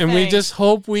do their thing. And we just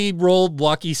hope we rolled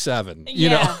lucky 7. You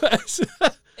know?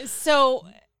 So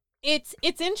it's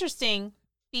interesting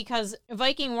because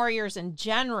Viking warriors in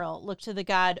general look to the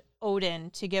god Odin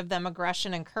to give them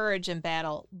aggression and courage in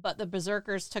battle, but the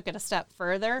Berserkers took it a step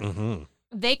further. Mm-hmm.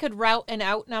 They could rout an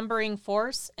outnumbering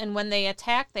force, and when they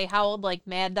attacked, they howled like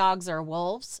mad dogs or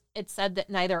wolves. It said that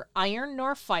neither iron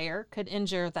nor fire could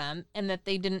injure them, and that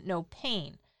they didn't know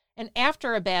pain. And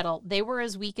after a battle, they were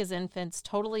as weak as infants,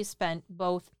 totally spent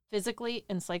both physically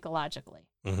and psychologically.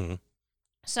 Mm-hmm.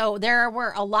 So there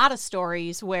were a lot of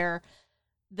stories where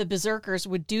the Berserkers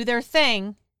would do their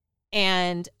thing,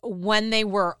 and when they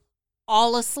were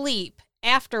all asleep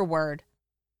afterward,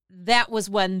 that was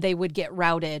when they would get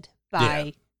routed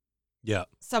by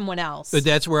someone else. But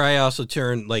that's where I also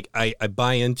turn, like, I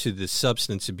buy into the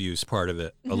substance abuse part of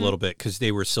it a little bit because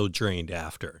they were so drained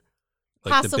after.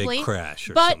 Like the big crash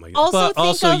or something like that. But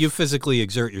also you physically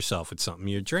exert yourself with something,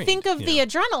 you're drained. Think of the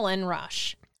adrenaline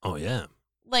rush. Oh, yeah.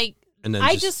 Like, and then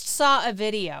I just saw a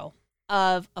video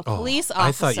of a police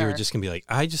officer. I thought you were just going to be like,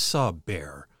 I just saw a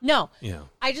bear. No. Yeah.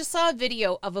 I just saw a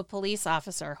video of a police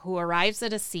officer who arrives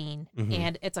at a scene,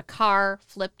 and it's a car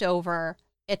flipped over.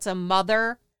 It's a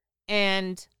mother,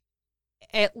 and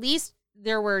at least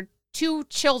there were 2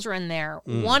 children there,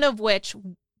 one of which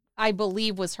I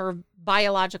believe was her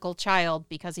biological child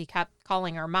because he kept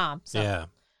calling her mom. So yeah.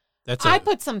 I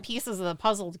put some pieces of the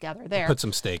puzzle together there. Put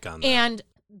some steak on that. And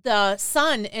the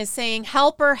son is saying,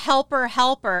 help her, help her,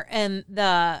 help her. And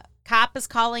the cop is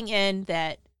calling in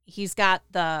that he's got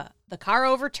the car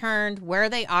overturned where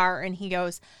they are. And he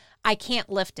goes, I can't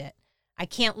lift it. I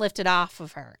can't lift it off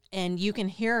of her. And you can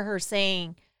hear her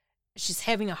saying she's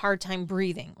having a hard time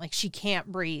breathing. Like she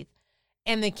can't breathe.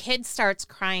 And the kid starts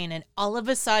crying, and all of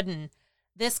a sudden,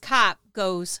 this cop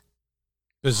goes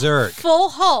berserk, full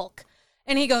Hulk,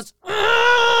 and he goes,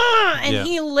 and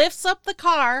he lifts up the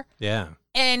car. Yeah.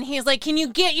 And he's like, can you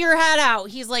get your head out?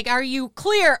 He's like, are you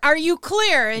clear? Are you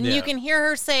clear? And you can hear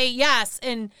her say yes.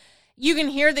 And you can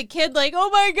hear the kid like, oh,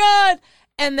 my God.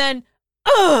 And then,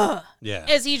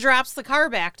 as he drops the car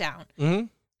back down. Mm-hmm.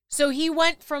 So he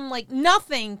went from like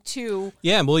nothing to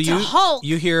Hulk.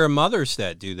 You hear mothers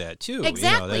that do that too.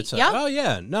 Exactly. Oh,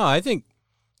 yeah. No, I think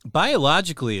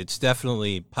biologically it's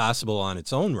definitely possible on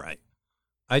its own right.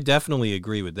 I definitely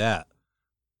agree with that.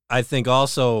 I think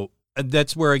also...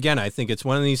 that's where, again, I think it's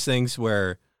one of these things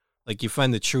where, like, you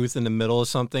find the truth in the middle of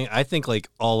something. I think, like,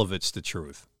 all of it's the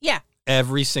truth. Yeah.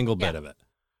 Every single bit of it.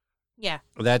 Yeah.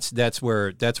 That's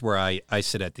where I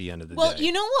sit at the end of the day. Well,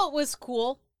 you know what was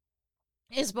cool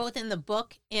is both in the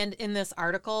book and in this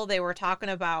article, they were talking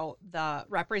about the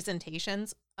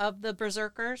representations of the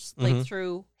berserkers, like,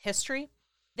 through history.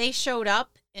 They showed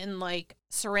up in, like,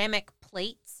 ceramic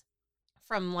plates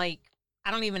from, like, I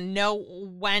don't even know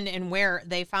when and where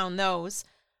they found those.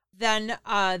 Then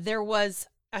there was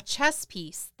a chess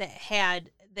piece that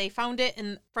they found it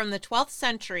from the 12th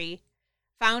century,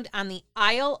 found on the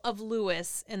Isle of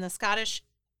Lewis in the Scottish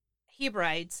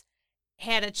Hebrides,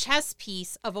 had a chess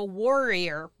piece of a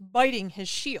warrior biting his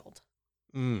shield.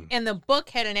 And the book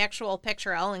had an actual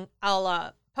picture.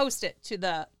 I'll post it to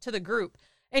the group.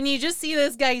 And you just see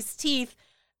this guy's teeth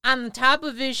on the top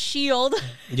of his shield.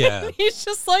 Yeah. He's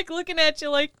just like looking at you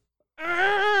like,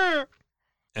 argh.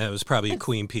 And it was probably a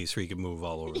queen piece where you could move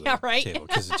all over the table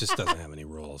because it just doesn't have any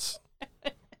rules.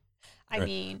 I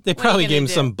mean, they probably gave him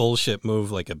some bullshit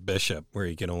move like a bishop where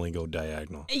he can only go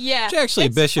diagonal. Yeah. Which actually,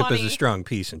 a bishop is a strong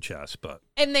piece in chess, but.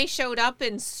 And they showed up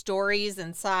in stories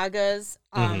and sagas.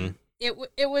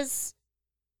 It was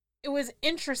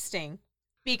interesting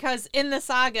because in the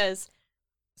sagas,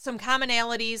 some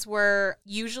commonalities were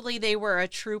usually they were a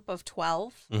troop of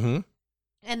 12. Mm-hmm.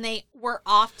 And they were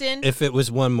often... If it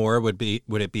was one more, would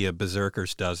it be a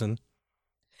berserker's dozen?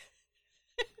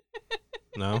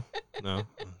 No?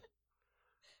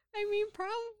 I mean,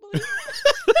 probably.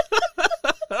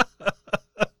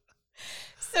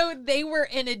 So they were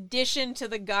in addition to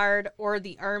the guard or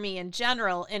the army in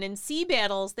general. And in sea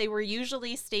battles, they were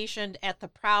usually stationed at the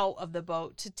prow of the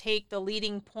boat to take the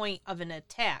leading point of an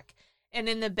attack. And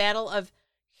in the Battle of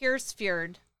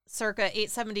Hiersfjord, circa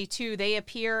 872, they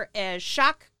appear as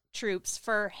shock troops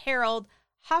for Harold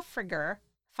Hafrigr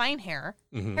Finehair,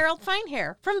 Harold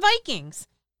Finehair from Vikings.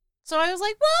 So I was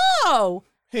like, whoa,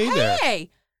 hey there.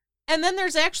 And then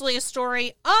there's actually a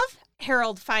story of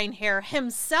Harold Finehair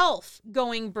himself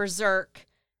going berserk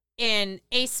in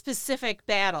a specific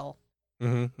battle.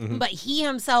 But he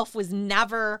himself was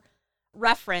never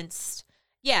referenced.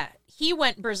 Yeah, he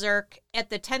went berserk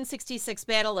at the 1066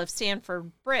 Battle of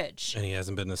Stamford Bridge. And he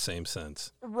hasn't been the same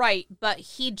since. Right, but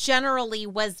he generally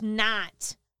was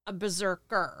not a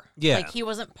berserker. Yeah. Like, he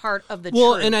wasn't part of the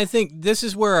Well, troop. and I think this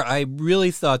is where I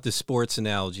really thought the sports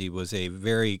analogy was a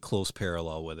very close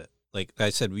parallel with it. Like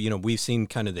I said, we've seen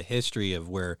kind of the history of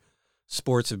where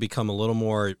sports have become a little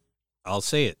more, I'll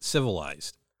say it,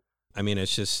 civilized. I mean,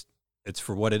 it's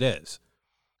for what it is.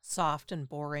 Soft and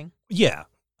boring. Yeah.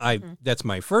 That's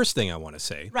my first thing I want to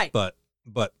say. Right. But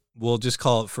we'll just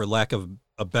call it, for lack of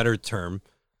a better term,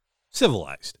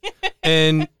 civilized.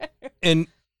 and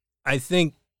I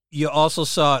think you also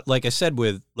saw it, like I said,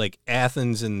 with like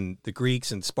Athens and the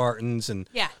Greeks and Spartans and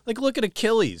like look at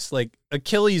Achilles. Like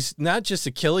Achilles, not just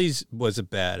Achilles was a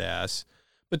badass,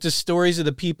 but the stories of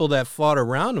the people that fought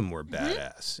around him were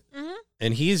badass.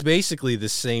 And he's basically the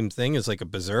same thing as like a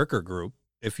berserker group.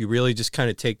 If you really just kind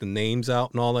of take the names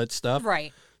out and all that stuff.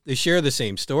 Right. They share the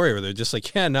same story where they're just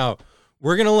like, yeah, no,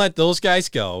 we're going to let those guys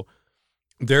go.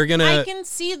 They're going to... I can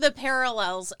see the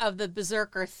parallels of the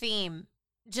berserker theme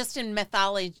just in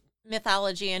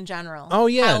mythology in general. Oh,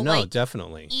 yeah,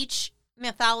 definitely. Each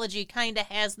mythology kind of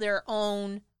has their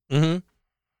own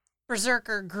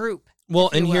berserker group.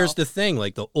 Well, and here's the thing,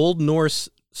 like the Old Norse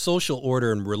social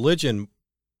order and religion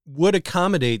would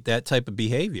accommodate that type of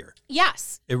behavior.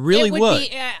 Yes. It really would.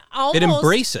 It'd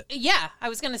embrace it. Yeah, I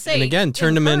was going to say. And again,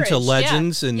 turn them into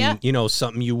legends and,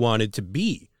 something you wanted to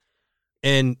be.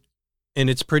 And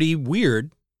it's pretty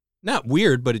weird. Not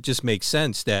weird, but it just makes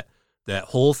sense that that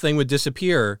whole thing would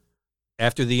disappear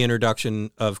after the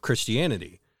introduction of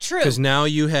Christianity. True. Because now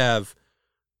you have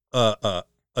a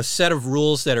set of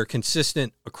rules that are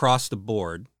consistent across the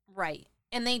board. Right.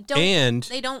 And they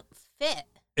don't fit.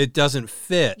 It doesn't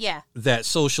fit Yeah. that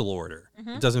social order.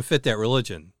 It doesn't fit that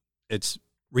religion. It's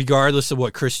regardless of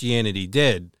what Christianity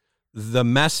did, the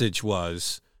message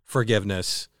was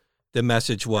forgiveness the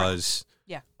message was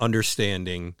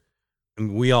understanding.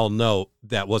 And we all know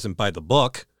that wasn't by the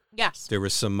book. Yes. There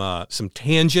was some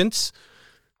tangents.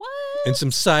 What? And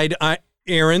some side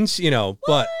errands,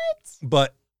 What?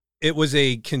 but it was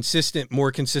a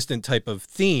more consistent type of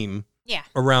theme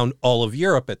around all of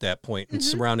Europe at that point and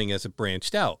surrounding as it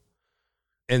branched out.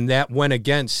 And that went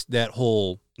against that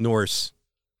whole Norse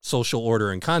social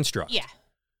order and construct. Yeah.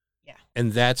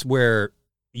 And that's where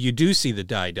you do see the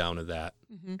die down of that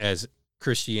as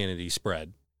Christianity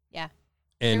spread. Yeah.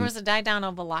 And there was a die down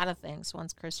of a lot of things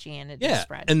once Christianity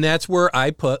spread. And that's where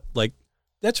I put,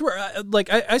 that's where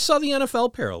I saw the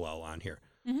NFL parallel on here.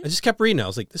 I just kept reading. I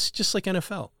was like, this is just like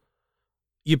NFL.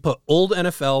 You put old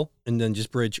NFL and then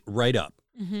just bridge right up.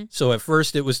 So at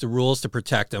first it was the rules to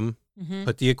protect them,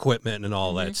 put the equipment and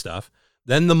all that stuff.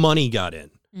 Then the money got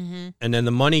in. And then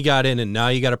the money got in, and now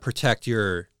you got to protect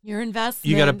your investment.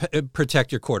 You got to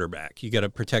protect your quarterback. You got to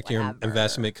protect your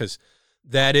investment because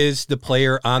that is the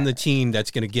player on the team that's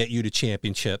going to get you to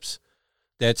championships.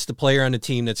 That's the player on the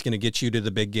team that's going to get you to the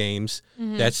big games.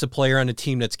 That's the player on the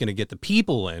team that's going to get the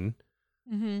people in,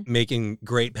 making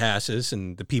great passes,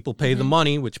 and the people pay the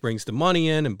money, which brings the money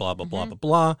in, and blah, blah, blah, blah,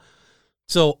 blah.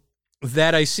 So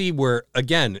that I see where,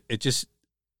 again, it just,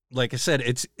 like I said,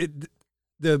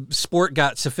 the sport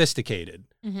got sophisticated.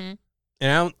 And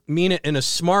I don't mean it in a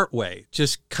smart way,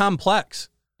 just complex.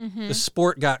 The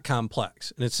sport got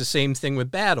complex. And it's the same thing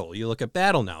with battle. You look at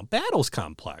battle now. Battle's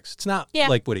complex. It's not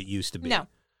like what it used to be.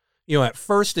 No. At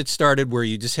first it started where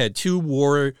you just had two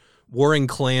warring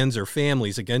clans or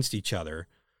families against each other,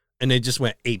 and they just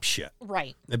went ape shit.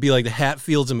 Right. It'd be like the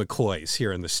Hatfields and McCoys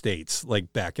here in the States,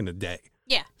 like back in the day.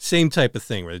 Yeah. Same type of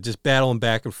thing where they're just battling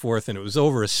back and forth, and it was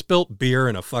over a spilt beer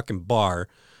in a fucking bar,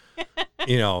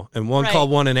 and one called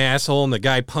one an asshole, and the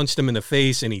guy punched him in the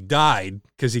face, and he died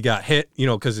because he got hit,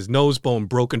 because his nose bone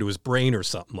broke into his brain or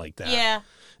something like that. Yeah.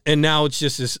 And now it's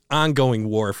just this ongoing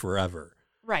war forever.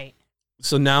 Right.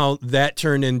 So now that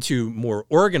turned into more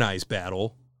organized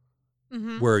battle,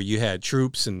 where you had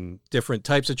troops and different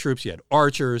types of troops. You had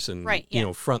archers and,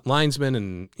 front linesmen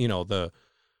and,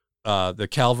 the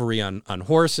cavalry on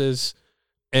horses.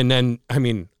 And then, I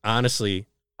mean, honestly,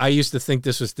 I used to think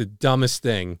this was the dumbest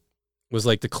thing, was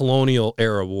like the colonial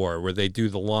era war where they do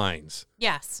the lines.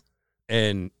 Yes.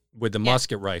 And with the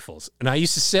musket rifles. And I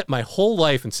used to sit my whole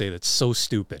life and say, that's so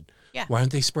stupid. Yeah. Why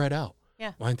don't they spread out?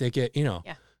 Yeah. Why don't they get, Yeah.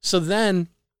 So then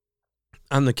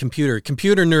on the computer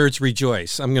nerds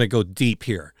rejoice. I'm going to go deep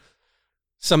here.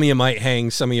 Some of you might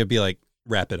hang. Some of you be like,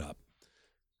 wrap it up.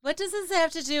 What does this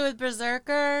have to do with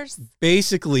Berserkers?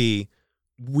 Basically,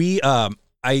 I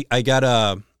had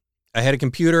a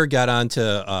computer, got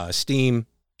onto Steam,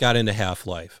 got into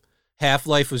Half-Life.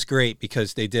 Half-Life was great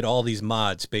because they did all these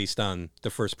mods based on the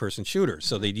first-person shooter.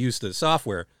 So they'd use the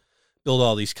software, build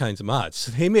all these kinds of mods.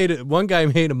 So one guy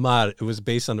made a mod. It was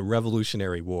based on the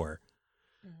Revolutionary War.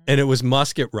 And it was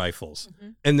musket rifles.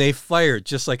 And they fired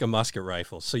just like a musket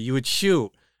rifle. So you would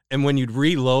shoot, and when you'd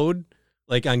reload,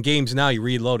 like on games now, you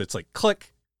reload, it's like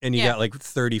click, and you got like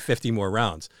 30, 50 more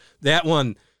rounds. That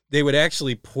one, they would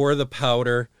actually pour the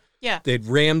powder. Yeah. They'd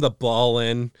ram the ball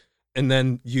in, and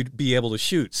then you'd be able to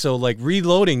shoot. So like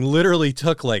reloading literally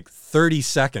took like 30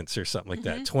 seconds or something like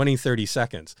that, 20, 30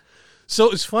 seconds. So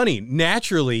it was funny.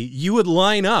 Naturally, you would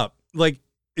line up, like,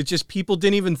 it's just people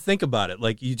didn't even think about it.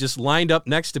 Like, you just lined up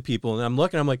next to people, and I'm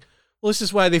like, well, this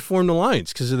is why they formed the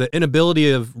lines, because of the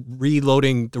inability of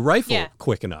reloading the rifle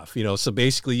quick enough. So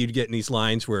basically you'd get in these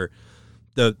lines where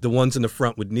the ones in the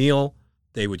front would kneel,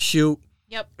 they would shoot,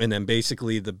 and then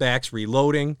basically the back's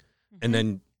reloading, and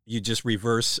then you just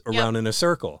reverse around in a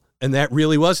circle. And that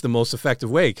really was the most effective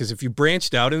way, because if you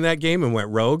branched out in that game and went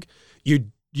rogue, you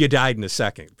died in a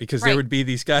second, because there would be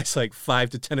these guys like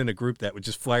 5 to 10 in a group that would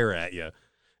just fire at you,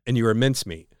 and you were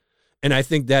mincemeat. And I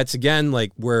think that's, again,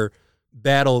 like where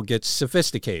battle gets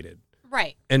sophisticated.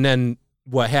 Right. And then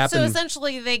what happened... So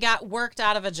essentially they got worked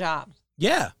out of a job.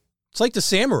 Yeah. It's like the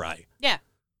samurai. Yeah.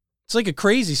 It's like a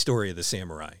crazy story of the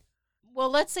samurai.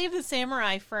 Well, let's save the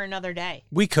samurai for another day.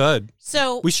 We could.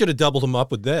 So we should have doubled them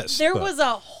up with this. There was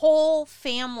a whole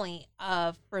family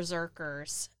of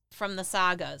berserkers from the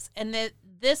sagas. And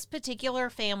this particular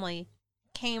family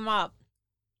came up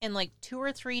in like 2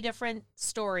 or 3 different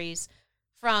stories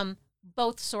from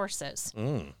both sources.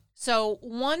 So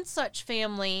one such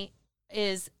family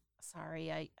is,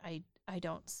 sorry, I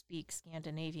don't speak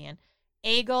Scandinavian,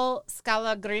 Egil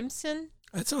Skallagrimsson.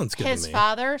 That sounds good His to me.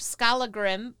 father,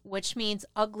 Skallagrim, which means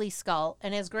ugly skull,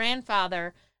 and his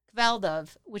grandfather,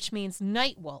 Kveldov, which means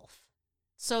night wolf.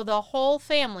 So the whole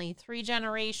family, 3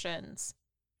 generations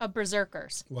of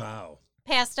berserkers. Wow.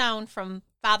 Passed down from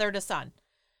father to son.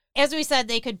 as we said,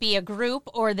 they could be a group,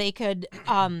 or they could,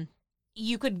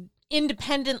 you could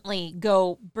independently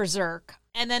go berserk.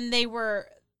 And then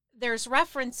there's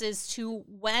references to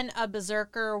when a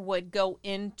berserker would go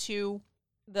into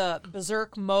the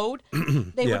berserk mode.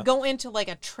 They would go into like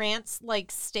a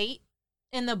trance-like state.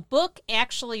 And the book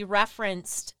actually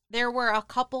referenced, there were a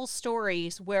couple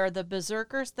stories where the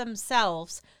berserkers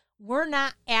themselves were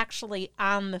not actually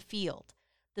on the field.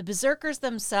 The berserkers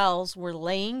themselves were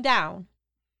laying down,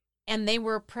 and they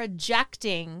were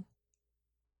projecting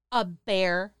a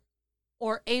bear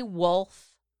or a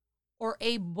wolf or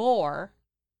a boar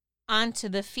onto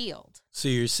the field. So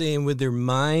you're saying with their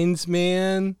minds,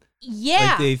 man?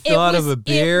 Yeah. Like they thought of a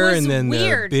bear, and then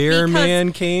the bear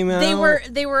man came out?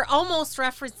 They were almost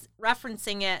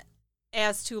referencing it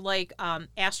as to like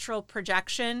astral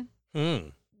projection,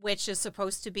 which is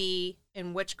supposed to be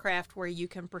in witchcraft where you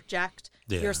can project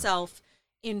yourself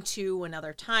into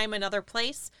another time, another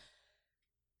place.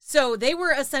 So they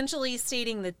were essentially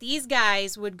stating that these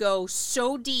guys would go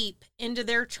so deep into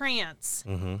their trance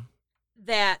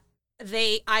that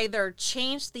they either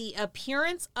changed the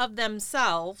appearance of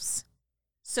themselves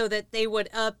so that they would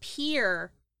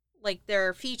appear, like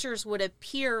their features would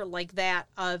appear like that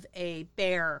of a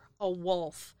bear, a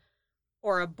wolf,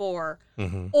 or a boar,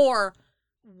 or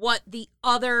what the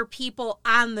other people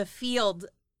on the field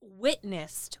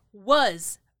witnessed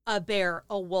was a bear,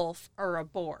 a wolf, or a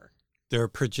boar. Their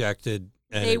projected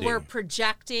entity. They were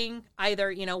projecting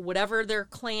either, whatever their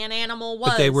clan animal was.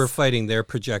 But they were fighting their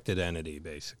projected entity,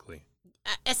 basically.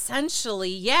 Essentially,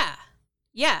 yeah.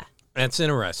 Yeah. That's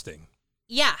interesting.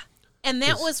 Yeah. And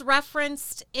that was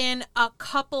referenced in a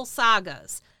couple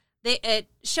sagas. It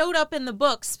showed up in the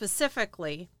book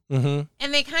specifically. And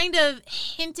they kind of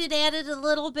hinted at it a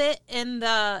little bit in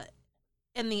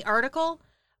the article,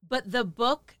 but the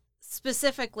book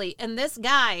specifically, and this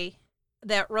guy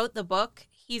that wrote the book,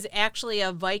 he's actually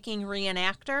a Viking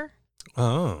reenactor.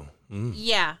 Oh.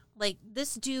 Yeah, like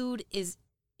this dude is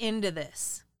into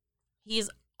this.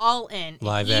 He's all in.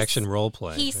 Live action role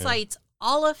play. He cites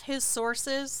all of his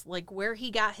sources, like where he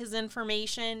got his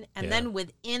information, and then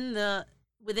within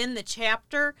the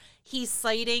chapter, he's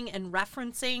citing and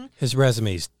referencing. His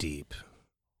resume's deep.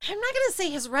 I'm not going to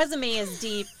say his resume is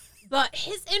deep, but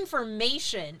his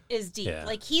information is deep. Yeah.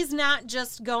 Like, he's not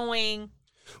just going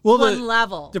one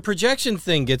level. The projection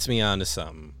thing gets me onto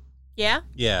something. Yeah?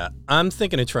 Yeah. I'm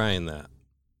thinking of trying that.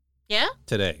 Yeah?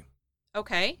 Today.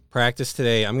 Okay. Practice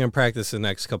today. I'm going to practice the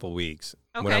next couple weeks.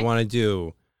 Okay. What I want to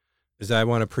do is I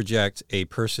want to project a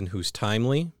person who's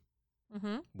timely,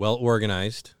 well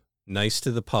organized, nice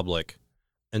to the public,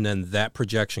 and then that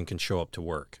projection can show up to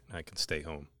work. I can stay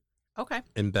home. Okay.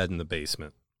 In bed in the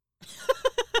basement.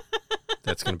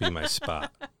 That's going to be my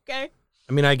spot. Okay.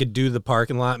 I mean, I could do the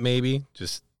parking lot maybe,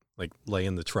 just like lay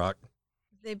in the truck.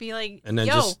 They'd be like, and then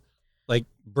just like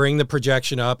bring the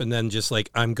projection up, and then just like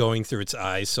I'm going through its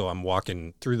eyes, so I'm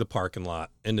walking through the parking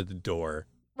lot into the door.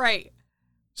 Right.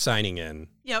 Signing in.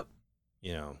 Yep.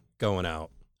 Going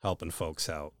out, helping folks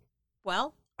out.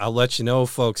 Well, I'll let you know,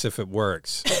 folks, if it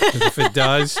works. 'Cause if it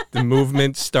does, the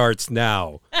movement starts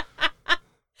now.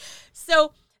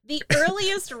 So the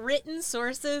earliest written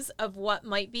sources of what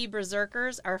might be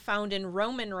berserkers are found in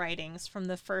Roman writings from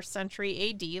the 1st century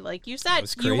AD. Like you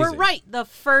said, you were right. The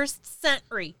 1st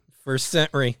century. 1st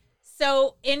century.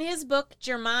 So in his book,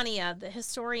 Germania, the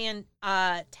historian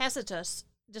Tacitus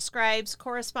describes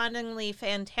correspondingly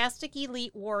fantastic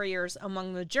elite warriors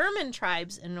among the German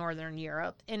tribes in Northern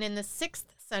Europe. And in the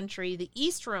 6th century, the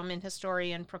East Roman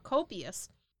historian Procopius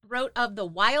wrote of the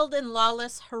wild and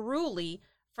lawless Heruli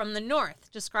from the north,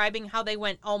 describing how they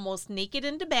went almost naked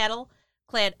into battle,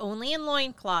 clad only in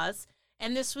loincloths,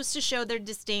 and this was to show their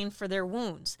disdain for their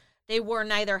wounds. They wore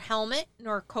neither helmet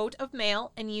nor coat of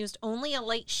mail and used only a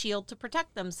light shield to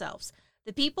protect themselves.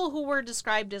 The people who were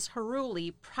described as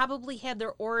Heruli probably had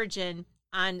their origin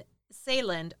on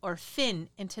Sealand or Finn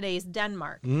in today's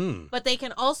Denmark, but they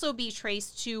can also be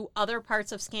traced to other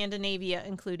parts of Scandinavia,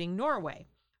 including Norway.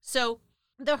 So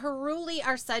the Heruli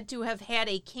are said to have had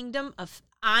a kingdom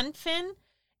on Finn,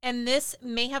 and this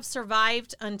may have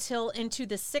survived until into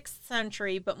the 6th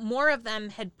century, but more of them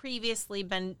had previously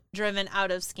been driven out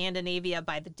of Scandinavia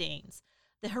by the Danes.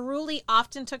 The Heruli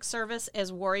often took service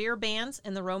as warrior bands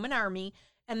in the Roman army,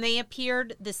 and they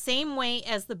appeared the same way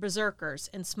as the berserkers,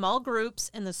 in small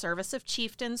groups in the service of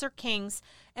chieftains or kings,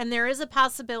 and there is a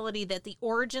possibility that the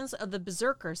origins of the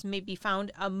berserkers may be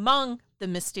found among the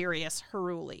mysterious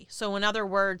Heruli. So in other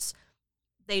words,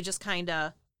 they just kind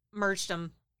of merged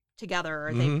them together,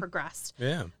 or they progressed.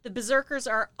 Yeah. The berserkers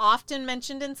are often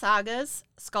mentioned in sagas,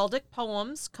 skaldic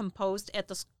poems composed at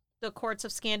the the courts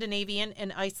of Scandinavian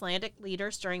and Icelandic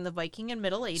leaders during the Viking and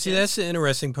Middle Ages. See, that's the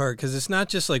interesting part, because it's not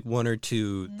just like one or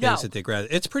two things that they grab.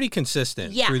 It's pretty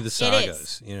consistent through the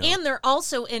sagas. It is. And they're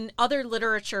also in other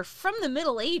literature from the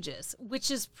Middle Ages,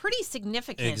 which is pretty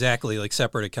significant. Exactly, like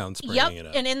separate accounts bringing it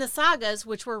up. And in the sagas,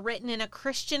 which were written in a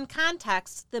Christian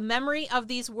context, the memory of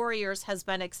these warriors has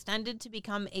been extended to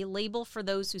become a label for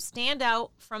those who stand out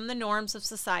from the norms of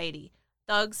society.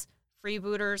 Thugs,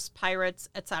 freebooters, pirates,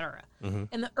 etc.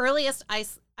 In the earliest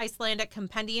Icelandic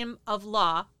compendium of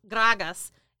law,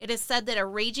 Gragas, it is said that a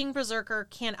raging berserker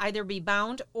can either be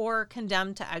bound or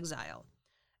condemned to exile.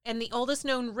 And the oldest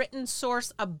known written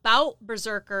source about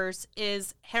berserkers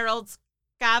is Harald's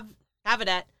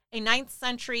Gavadet, a 9th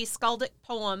century skaldic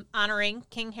poem honoring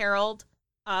King Harald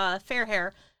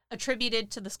Fairhair, attributed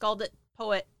to the skaldic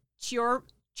poet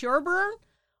Thorbjörn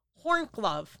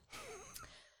Hornklove.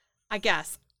 I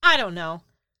guess. I don't know.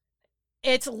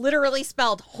 It's literally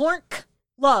spelled Hornk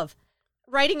Love,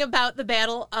 writing about the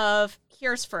Battle of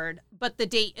Hereford, but the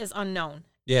date is unknown.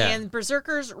 Yeah. And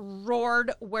berserkers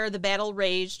roared where the battle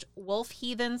raged, wolf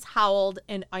heathens howled,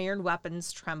 and iron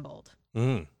weapons trembled.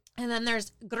 And then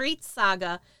there's Grit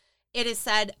Saga. It is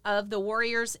said of the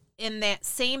warriors in that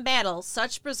same battle,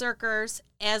 such berserkers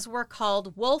as were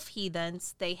called wolf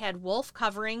heathens, they had wolf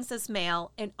coverings as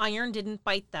mail, and iron didn't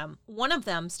bite them. One of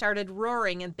them started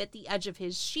roaring and bit the edge of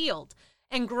his shield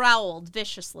and growled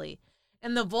viciously.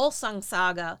 In the Volsung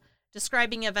Saga,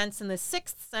 describing events in the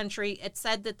 6th century, it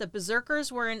said that the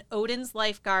berserkers were in Odin's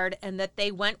lifeguard and that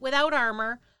they went without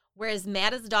armor, were as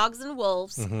mad as dogs and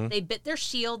wolves. They bit their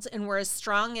shields and were as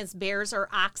strong as bears or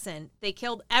oxen. They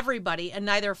killed everybody, and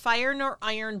neither fire nor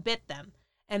iron bit them.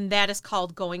 And that is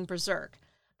called going berserk.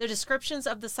 The descriptions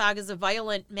of the sagas of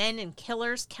violent men and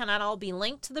killers cannot all be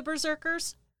linked to the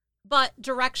berserkers, but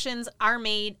distinctions are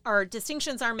made,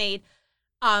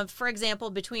 for example,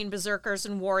 between berserkers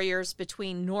and warriors,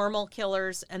 between normal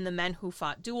killers and the men who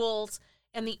fought duels.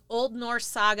 And the Old Norse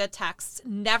saga texts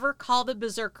never call the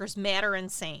berserkers mad or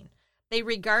insane. They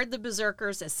regard the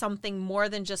berserkers as something more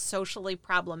than just socially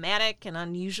problematic and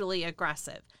unusually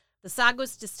aggressive. The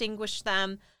sagas distinguish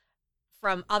them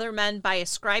from other men by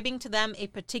ascribing to them a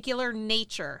particular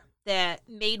nature that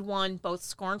made one both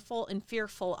scornful and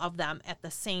fearful of them at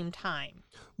the same time.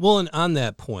 Well, and on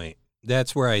that point,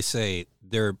 that's where I say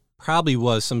there probably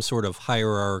was some sort of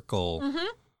hierarchical,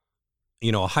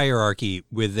 hierarchy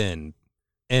within.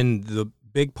 And the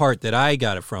big part that I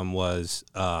got it from was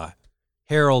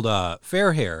Harald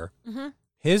Fairhair.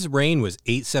 His reign was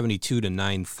 872 to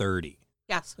 930.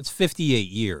 Yes. That's 58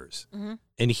 years.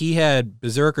 And he had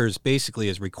berserkers basically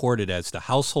as recorded as the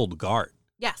household guard.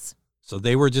 Yes. So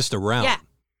they were just around. Yeah.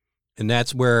 And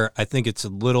that's where I think it's a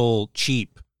little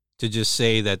cheap to just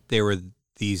say that they were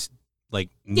these like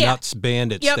nuts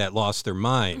bandits that lost their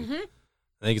mind.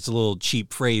 I think it's a little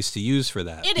cheap phrase to use for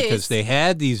that. Because they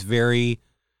had these very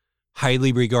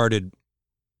highly regarded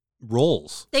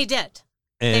roles. They did.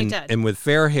 And with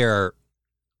Fairhair,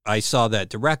 I saw that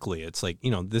directly. It's like,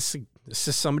 this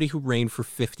is somebody who reigned for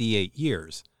 58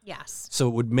 years. Yes. So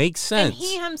it would make sense. And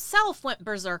he himself went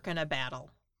berserk in a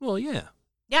battle. Well, yeah.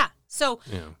 Yeah. So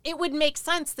it would make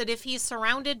sense that if he's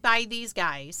surrounded by these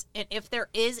guys, and if there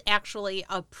is actually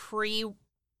a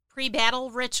pre-battle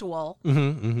ritual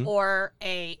or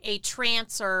a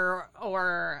trance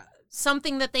or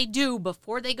something that they do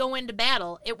before they go into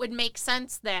battle, it would make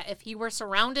sense that if he were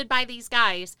surrounded by these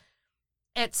guys,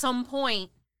 at some point,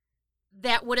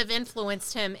 that would have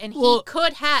influenced him, and he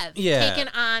could have taken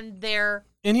on their...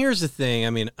 And here's the thing. I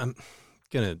mean, I'm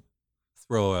going to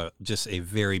throw just a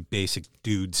very basic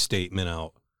dude statement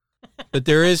out. But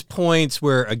there is points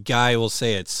where a guy will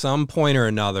say at some point or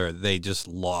another, they just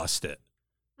lost it.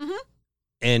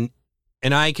 And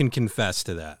I can confess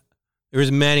to that.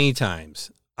 There's many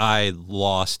times I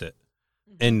lost it.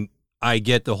 And I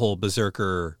get the whole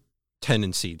berserker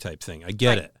tendency type thing. I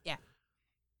get it. Yeah.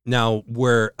 Now,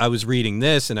 where I was reading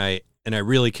this and I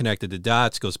really connected the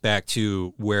dots goes back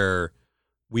to where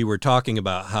we were talking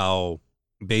about how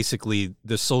basically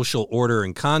the social order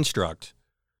and construct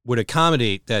would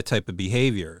accommodate that type of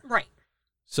behavior. Right.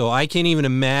 So I can't even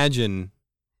imagine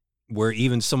where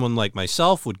even someone like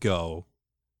myself would go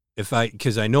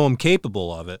because I know I'm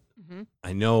capable of it.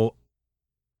 I know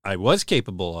I was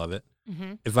capable of it.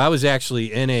 If I was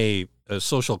actually in a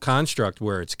social construct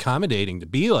where it's accommodating to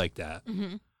be like that,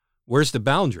 where's the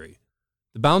boundary?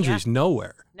 The boundary's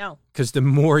nowhere. No. Because the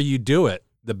more you do it,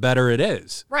 the better it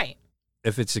is. Right.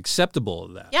 If it's acceptable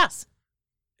of that. Yes.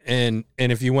 And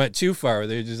if you went too far,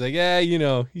 they're just like,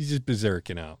 he's just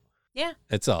berserking out. Yeah.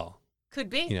 That's all. Could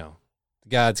be.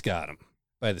 God's got him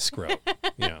by the scrote.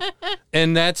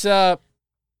 And that's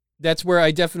that's where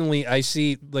I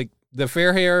see like the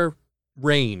fair hair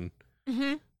Rain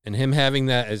and him having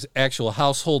that as actual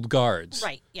household guards.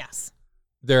 Right, yes.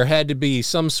 There had to be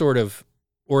some sort of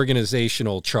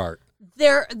organizational chart.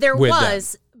 There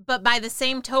was, but by the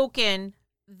same token,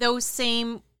 those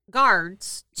same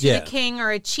guards to the king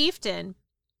or a chieftain,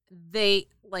 they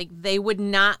would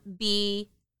not be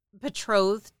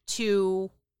betrothed to,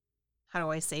 how do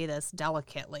I say this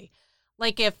delicately?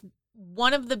 Like if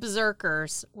one of the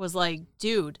berserkers was like,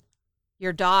 dude,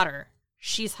 your daughter,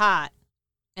 she's hot,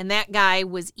 and that guy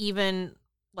was even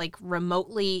like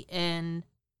remotely in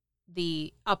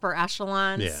the upper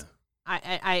echelons. Yeah.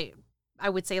 I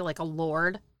would say like a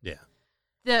lord. Yeah.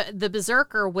 The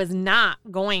berserker was not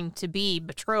going to be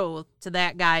betrothed to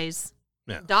that guy's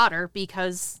daughter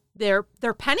because they're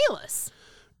penniless.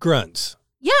 Grunts.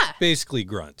 Yeah. Basically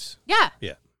grunts. Yeah.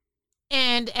 Yeah.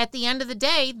 And at the end of the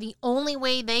day, the only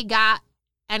way they got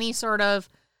any sort of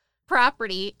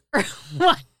property or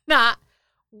whatnot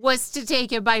was to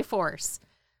take it by force.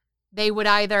 They would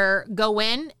either go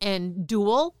in and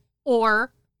duel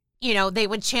or, they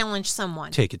would challenge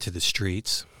someone. Take it to the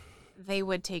streets. They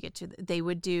would take it they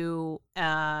would do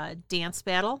a dance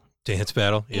battle. Dance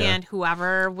battle, yeah. And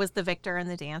whoever was the victor in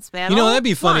the dance battle. That'd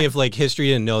be funny if like history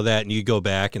didn't know that and you go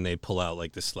back and they'd pull out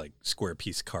like this like square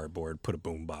piece of cardboard, put a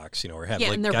boom box, or have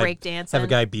like and they're breakdancing. Have a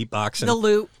guy beatboxing. The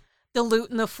lute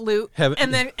and the flute.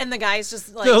 And the guy's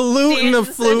just like the lute and the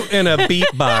flute and a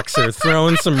beatboxer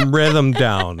throwing some rhythm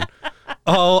down.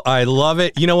 Oh, I love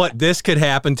it. You know what? This could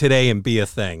happen today and be a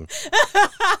thing.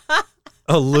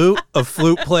 A lute, a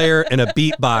flute player, and a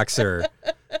beatboxer.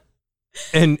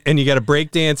 And you got to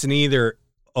break dance in either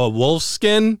a wolf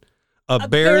skin, a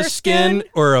bear skin,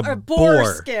 or a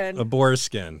boar skin. A boar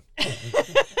skin.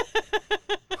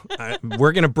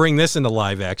 We're going to bring this into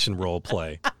live action role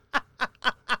play.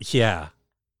 Yeah.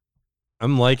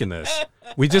 I'm liking this.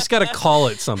 We just got to call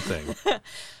it something.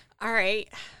 All right.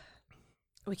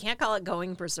 We can't call it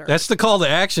going berserk. That's the call to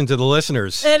action to the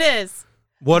listeners. It is.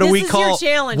 What do we call your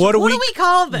challenge? What do we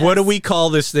call this? What do we call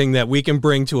this thing that we can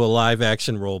bring to a live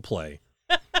action role play?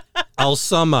 I'll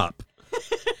sum up.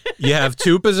 You have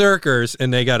two berserkers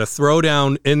and they got to throw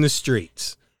down in the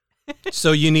streets.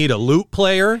 So you need a lute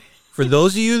player. For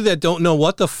those of you that don't know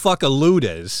what the fuck a lute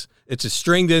is, it's a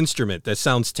stringed instrument that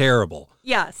sounds terrible.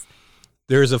 Yes.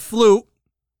 There's a flute.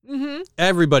 Mm-hmm.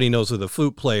 Everybody knows what a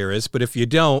flute player is, but if you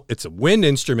don't, it's a wind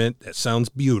instrument that sounds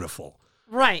beautiful.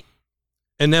 Right.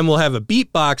 And then we'll have a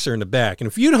beatboxer in the back. And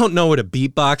if you don't know what a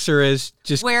beatboxer is,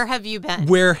 just... Where have you been?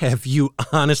 Where have you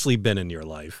honestly been in your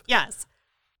life? Yes.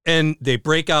 And they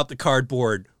break out the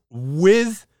cardboard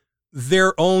with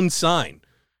their own sign.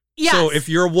 Yes. So if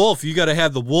you're a wolf, you got to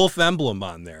have the wolf emblem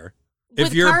on there.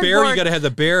 If you're a bear, you got to have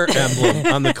the bear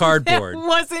emblem on the cardboard. That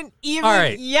wasn't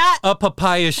even yet. A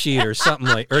papaya sheet or something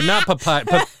like... Or not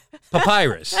papaya...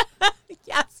 papyrus.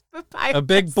 Yes, papyrus. A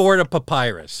big board of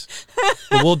papyrus.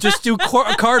 We'll just do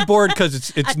cardboard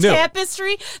because it's new.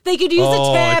 Tapestry? They could use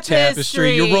a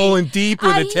tapestry. You're rolling deep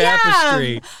with a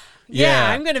tapestry. Yeah,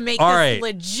 I'm going to make this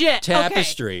legit.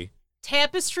 Tapestry. Okay.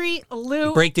 Tapestry,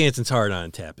 loop. Breakdancing's hard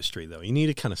on tapestry, though. You need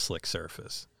a kind of slick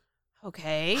surface.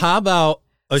 Okay. How about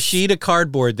a sheet of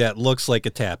cardboard that looks like a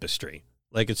tapestry?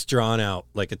 Like it's drawn out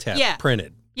like a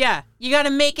printed. Yeah. You got to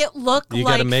make it look like fabric. You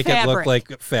got to make it look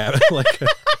like fabric.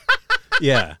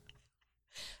 Yeah.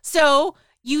 So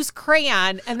use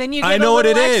crayon, and then you get I know a what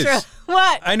it extra. is.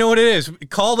 What? I know what it is.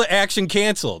 Call the action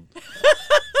canceled.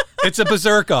 It's a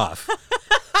berserk off.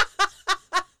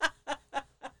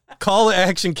 Call the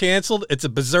action canceled. It's a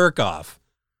berserk off.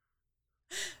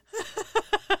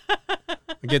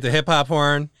 Get the hip hop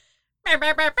horn.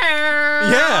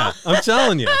 Yeah, I'm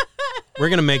telling you. We're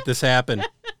going to make this happen.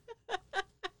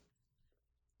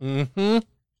 Mm-hmm.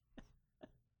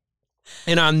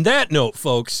 And on that note,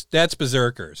 folks, that's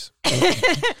Berserkers.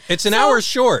 It's an hour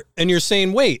short, and you're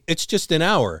saying, wait, it's just an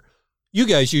hour. You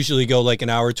guys usually go like an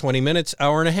hour, 20 minutes,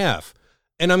 hour and a half.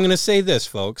 And I'm going to say this,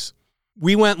 folks.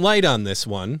 We went light on this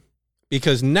one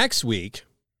because next week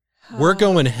we're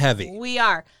going heavy. We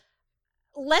are.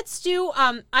 Let's do,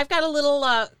 I've got a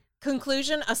little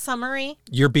conclusion, a summary.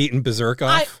 You're beating Berserk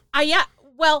off? Yeah.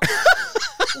 Well,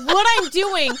 what I'm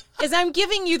doing is I'm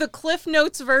giving you the Cliff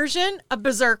Notes version of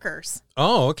Berserkers.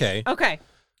 Oh, okay.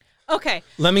 Okay.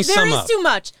 Let me sum up. There is too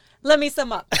much. Let me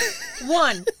sum up.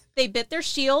 1, they bit their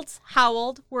shields,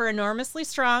 howled, were enormously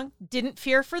strong, didn't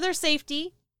fear for their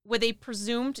safety, with a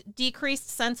presumed decreased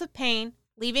sense of pain,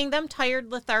 leaving them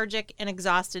tired, lethargic, and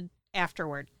exhausted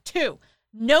afterward. 2,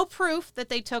 no proof that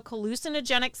they took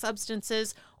hallucinogenic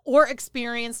substances or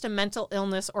experienced a mental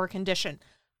illness or condition.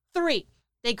 3,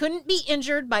 they couldn't be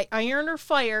injured by iron or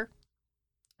fire,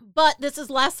 But this is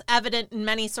less evident in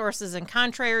many sources and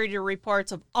contrary to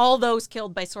reports of all those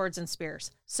killed by swords and spears.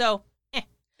 So,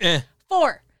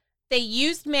 4, they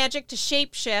used magic to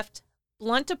shapeshift,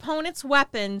 blunt opponents'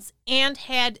 weapons, and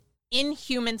had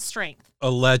inhuman strength.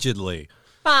 Allegedly.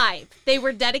 5, they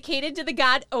were dedicated to the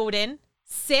god Odin.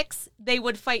 6, they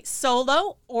would fight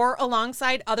solo or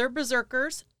alongside other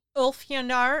berserkers,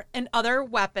 Ulfhundar, and other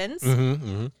weapons.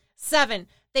 7,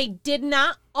 they did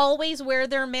not always wear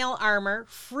their mail armor,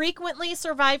 frequently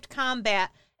survived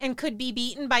combat, and could be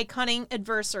beaten by cunning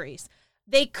adversaries.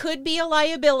 They could be a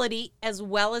liability as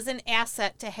well as an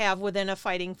asset to have within a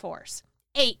fighting force.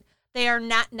 8, they are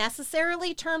not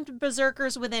necessarily termed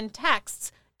berserkers within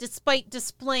texts, despite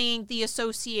displaying the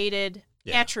associated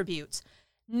attributes.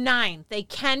 9, they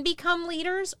can become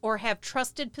leaders or have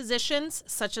trusted positions,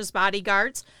 such as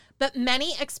bodyguards, but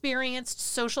many experienced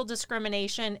social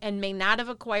discrimination and may not have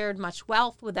acquired much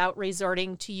wealth without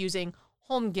resorting to using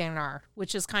Holmgirnar,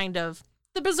 which is kind of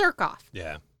the berserk-off.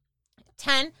 Yeah.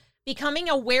 10, becoming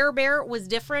a werebear was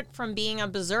different from being a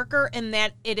berserker in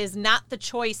that it is not the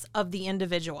choice of the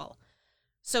individual.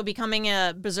 So becoming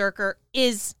a berserker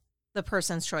is the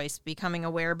person's choice. Becoming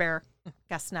a werebear,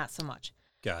 guess not so much.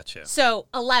 Gotcha. So,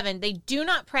 11, they do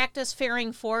not practice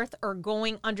faring forth or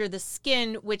going under the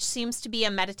skin, which seems to be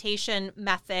a meditation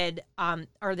method,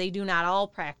 or they do not all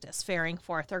practice faring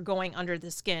forth or going under the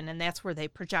skin, and that's where they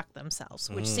project themselves,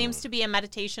 which seems to be a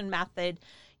meditation method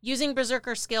using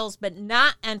berserker skills but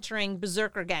not entering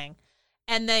berserker gang.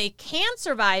 And they can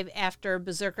survive after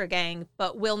berserker gang,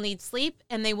 but will need sleep,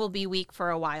 and they will be weak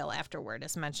for a while afterward,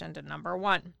 as mentioned in number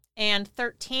 1. And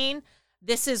 13,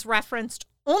 this is referenced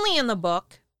only in the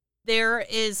book. There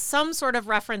is some sort of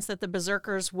reference that the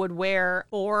berserkers would wear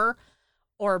or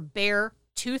bear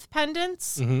tooth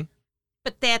pendants,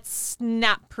 but that's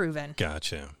not proven.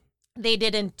 Gotcha. They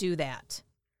didn't do that.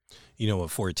 You know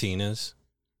what 14 is?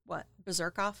 What,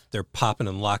 berserk-off? They're popping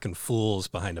and locking fools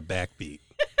behind a backbeat.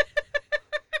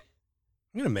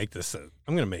 I'm going to make this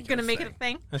I'm going to make it a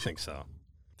thing. I think so.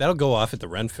 That'll go off at the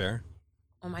Ren Fair.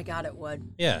 Oh my God, it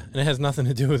would. Yeah, and it has nothing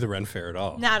to do with the Ren Fair at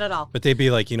all. Not at all. But they'd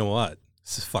be like, you know what?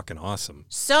 This is fucking awesome.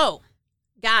 So,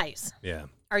 guys. Yeah.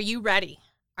 Are you ready?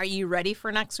 Are you ready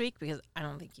for next week? Because I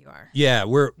don't think you are. Yeah,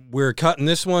 we're cutting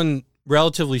this one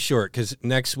relatively short because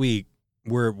next week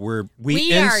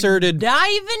we inserted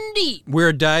diving deep.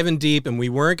 We're diving deep, and we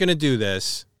weren't going to do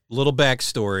this. Little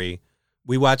backstory: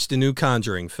 we watched the new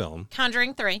Conjuring film,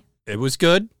 Conjuring 3. It was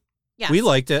good. Yes. We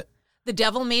liked it. The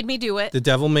devil made me do it. The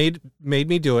devil made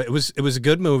me do it. It was a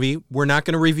good movie. We're not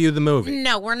going to review the movie.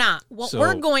 No, we're not. What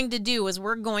we're going to do is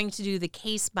we're going to do the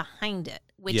case behind it,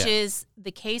 which is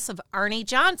the case of Arnie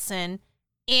Johnson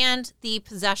and the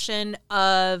possession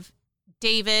of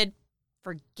David.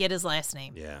 Forget his last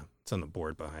name. Yeah, it's on the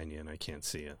board behind you, and I can't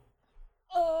see it.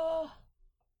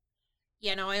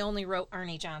 Yeah, no, I only wrote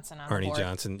Arnie Johnson on the board. Arnie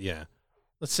Johnson, yeah.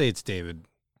 Let's say it's David.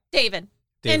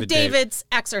 And David's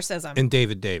exorcism. And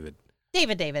David. David.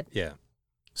 Yeah.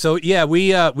 So, yeah,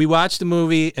 we watched the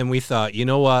movie, and we thought, you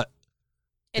know what?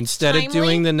 Instead of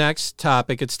doing the next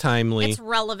topic, it's timely. It's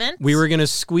relevant. We were going to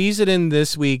squeeze it in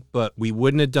this week, but we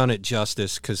wouldn't have done it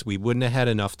justice because we wouldn't have had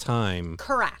enough time.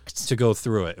 Correct. To go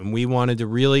through it. And we wanted to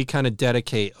really kind of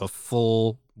dedicate a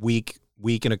full week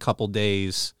and a couple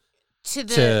days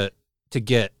to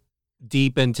get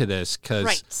deep into this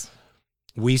because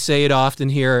we say it often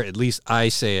here, at least I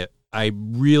say it. I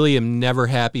really am never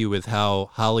happy with how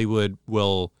Hollywood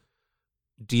will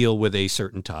deal with a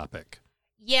certain topic.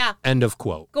 Yeah. End of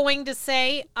quote. Going to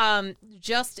say,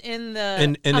 just in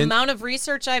the amount of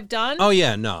research I've done. Oh,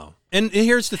 yeah, no. And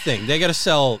here's the thing. They got to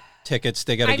sell tickets.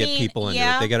 They got to get people into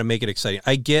it. They got to make it exciting.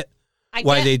 I get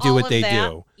why they do what they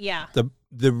do. Yeah.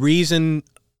 The reason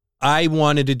I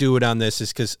wanted to do it on this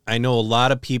is because I know a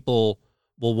lot of people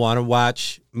will want to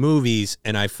watch movies,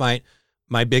 and I find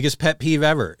my biggest pet peeve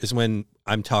ever is when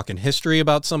I'm talking history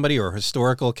about somebody or a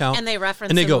historical account. And they reference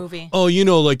and they go, movie. Oh,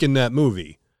 like in that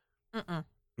movie.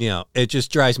 It just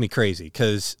drives me crazy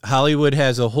because Hollywood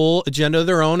has a whole agenda of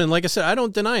their own. And like I said, I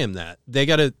don't deny them that. They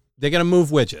got to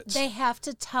move widgets. They have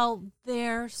to tell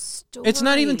their story. It's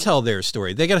not even tell their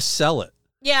story. They got to sell it.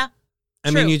 Yeah.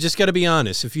 I mean, you just got to be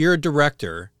honest. If you're a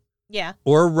director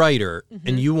or a writer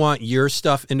and you want your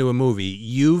stuff into a movie,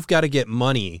 you've got to get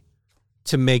money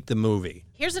to make the movie.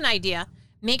 Here's an idea.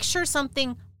 Make sure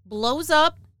something blows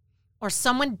up or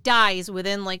someone dies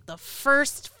within like the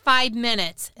first 5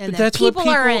 minutes and then people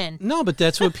are in. No, but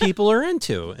that's what people are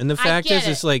into. And the fact is,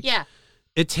 it's like,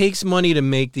 it takes money to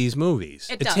make these movies.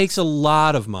 It takes a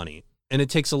lot of money and it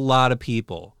takes a lot of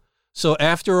people. So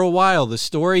after a while, the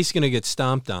story's going to get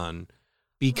stomped on.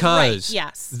 because Right,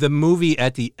 yes. the movie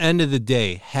at the end of the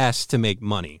day has to make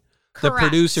money. Correct. The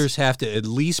producers have to at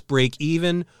least break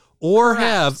even or Correct.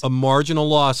 have a marginal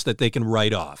loss that they can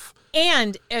write off.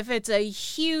 And if it's a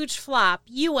huge flop,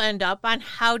 you end up on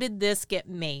how did this get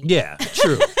made? Yeah,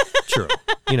 true, true.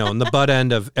 You know, in the butt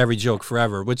end of every joke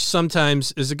forever, which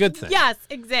sometimes is a good thing. Yes,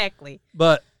 exactly.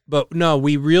 But no,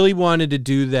 we really wanted to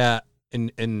do that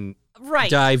and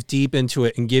Right. dive deep into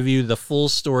it and give you the full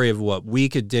story of what we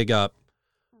could dig up.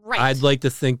 Right. I'd like to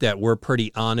think that we're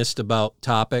pretty honest about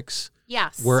topics.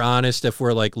 Yes. We're honest if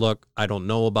we're like, look, I don't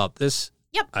know about this.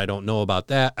 Yep. I don't know about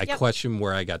that. I Yep. question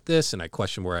where I got this and I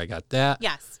question where I got that.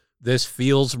 Yes. This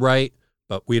feels right,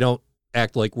 but we don't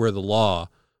act like we're the law.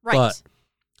 Right. But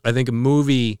I think the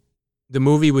movie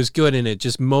was good and it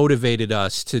just motivated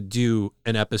us to do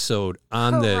an episode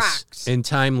on this Correct. and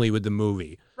timely with the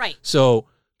movie. Right. So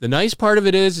the nice part of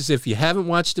it is if you haven't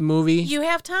watched the movie, You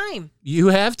have time. you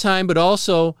have time, but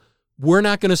also we're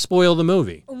not going to spoil the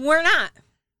movie. We're not.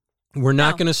 We're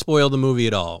not No. going to spoil the movie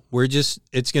at all.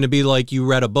 It's going to be like you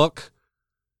read a book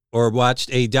or watched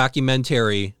a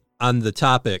documentary on the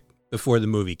topic before the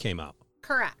movie came out.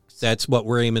 Correct. That's what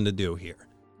we're aiming to do here.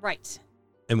 Right.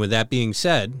 And with that being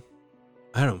said,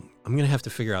 I'm going to have to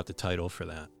figure out the title for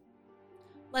that.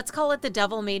 Let's call it The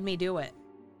Devil Made Me Do It,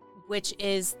 which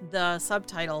is the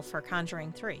subtitle for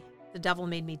Conjuring 3. The Devil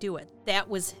Made Me Do It. That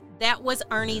was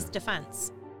Arnie's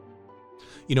defense.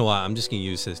 You know what? I'm just going to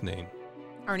use his name.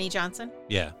 Arnie Johnson?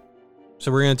 Yeah.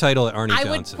 So we're going to title it Arnie I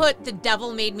Johnson. would put The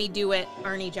Devil Made Me Do It,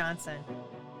 Arnie Johnson.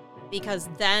 Because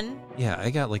then, Yeah,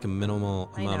 I got like a minimal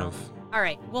I amount know. of... all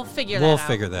right, we'll figure that We'll out.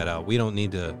 figure that out. We don't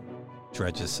need to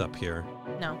dredge this up here.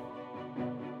 No,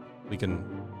 We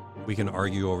can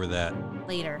argue over that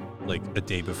later. like a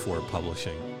day before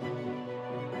publishing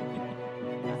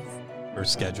Yes. or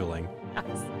scheduling.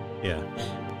 Yes.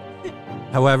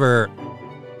 Yeah. However,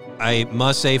 I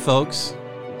must say, folks,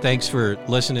 thanks for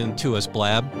listening to us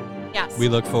blab. Yes. We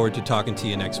look forward to talking to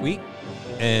you next week,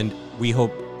 and we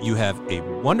hope you have a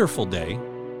wonderful day,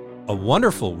 a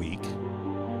wonderful week.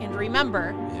 And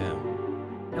remember, Yeah.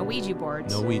 no Ouija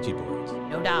boards, No Ouija boards.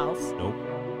 no dolls, Nope.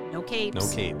 no capes,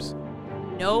 No capes.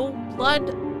 no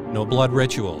blood, No blood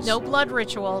rituals. no blood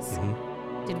rituals.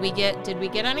 Mhm. Did we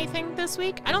get anything this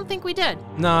week? I don't think we did.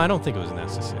 No, I don't think it was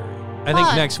necessary. I think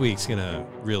But- next week's gonna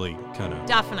really kind of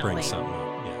Definitely. bring something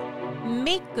up. Yeah.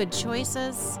 Make good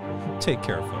choices. Take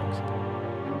care, folks.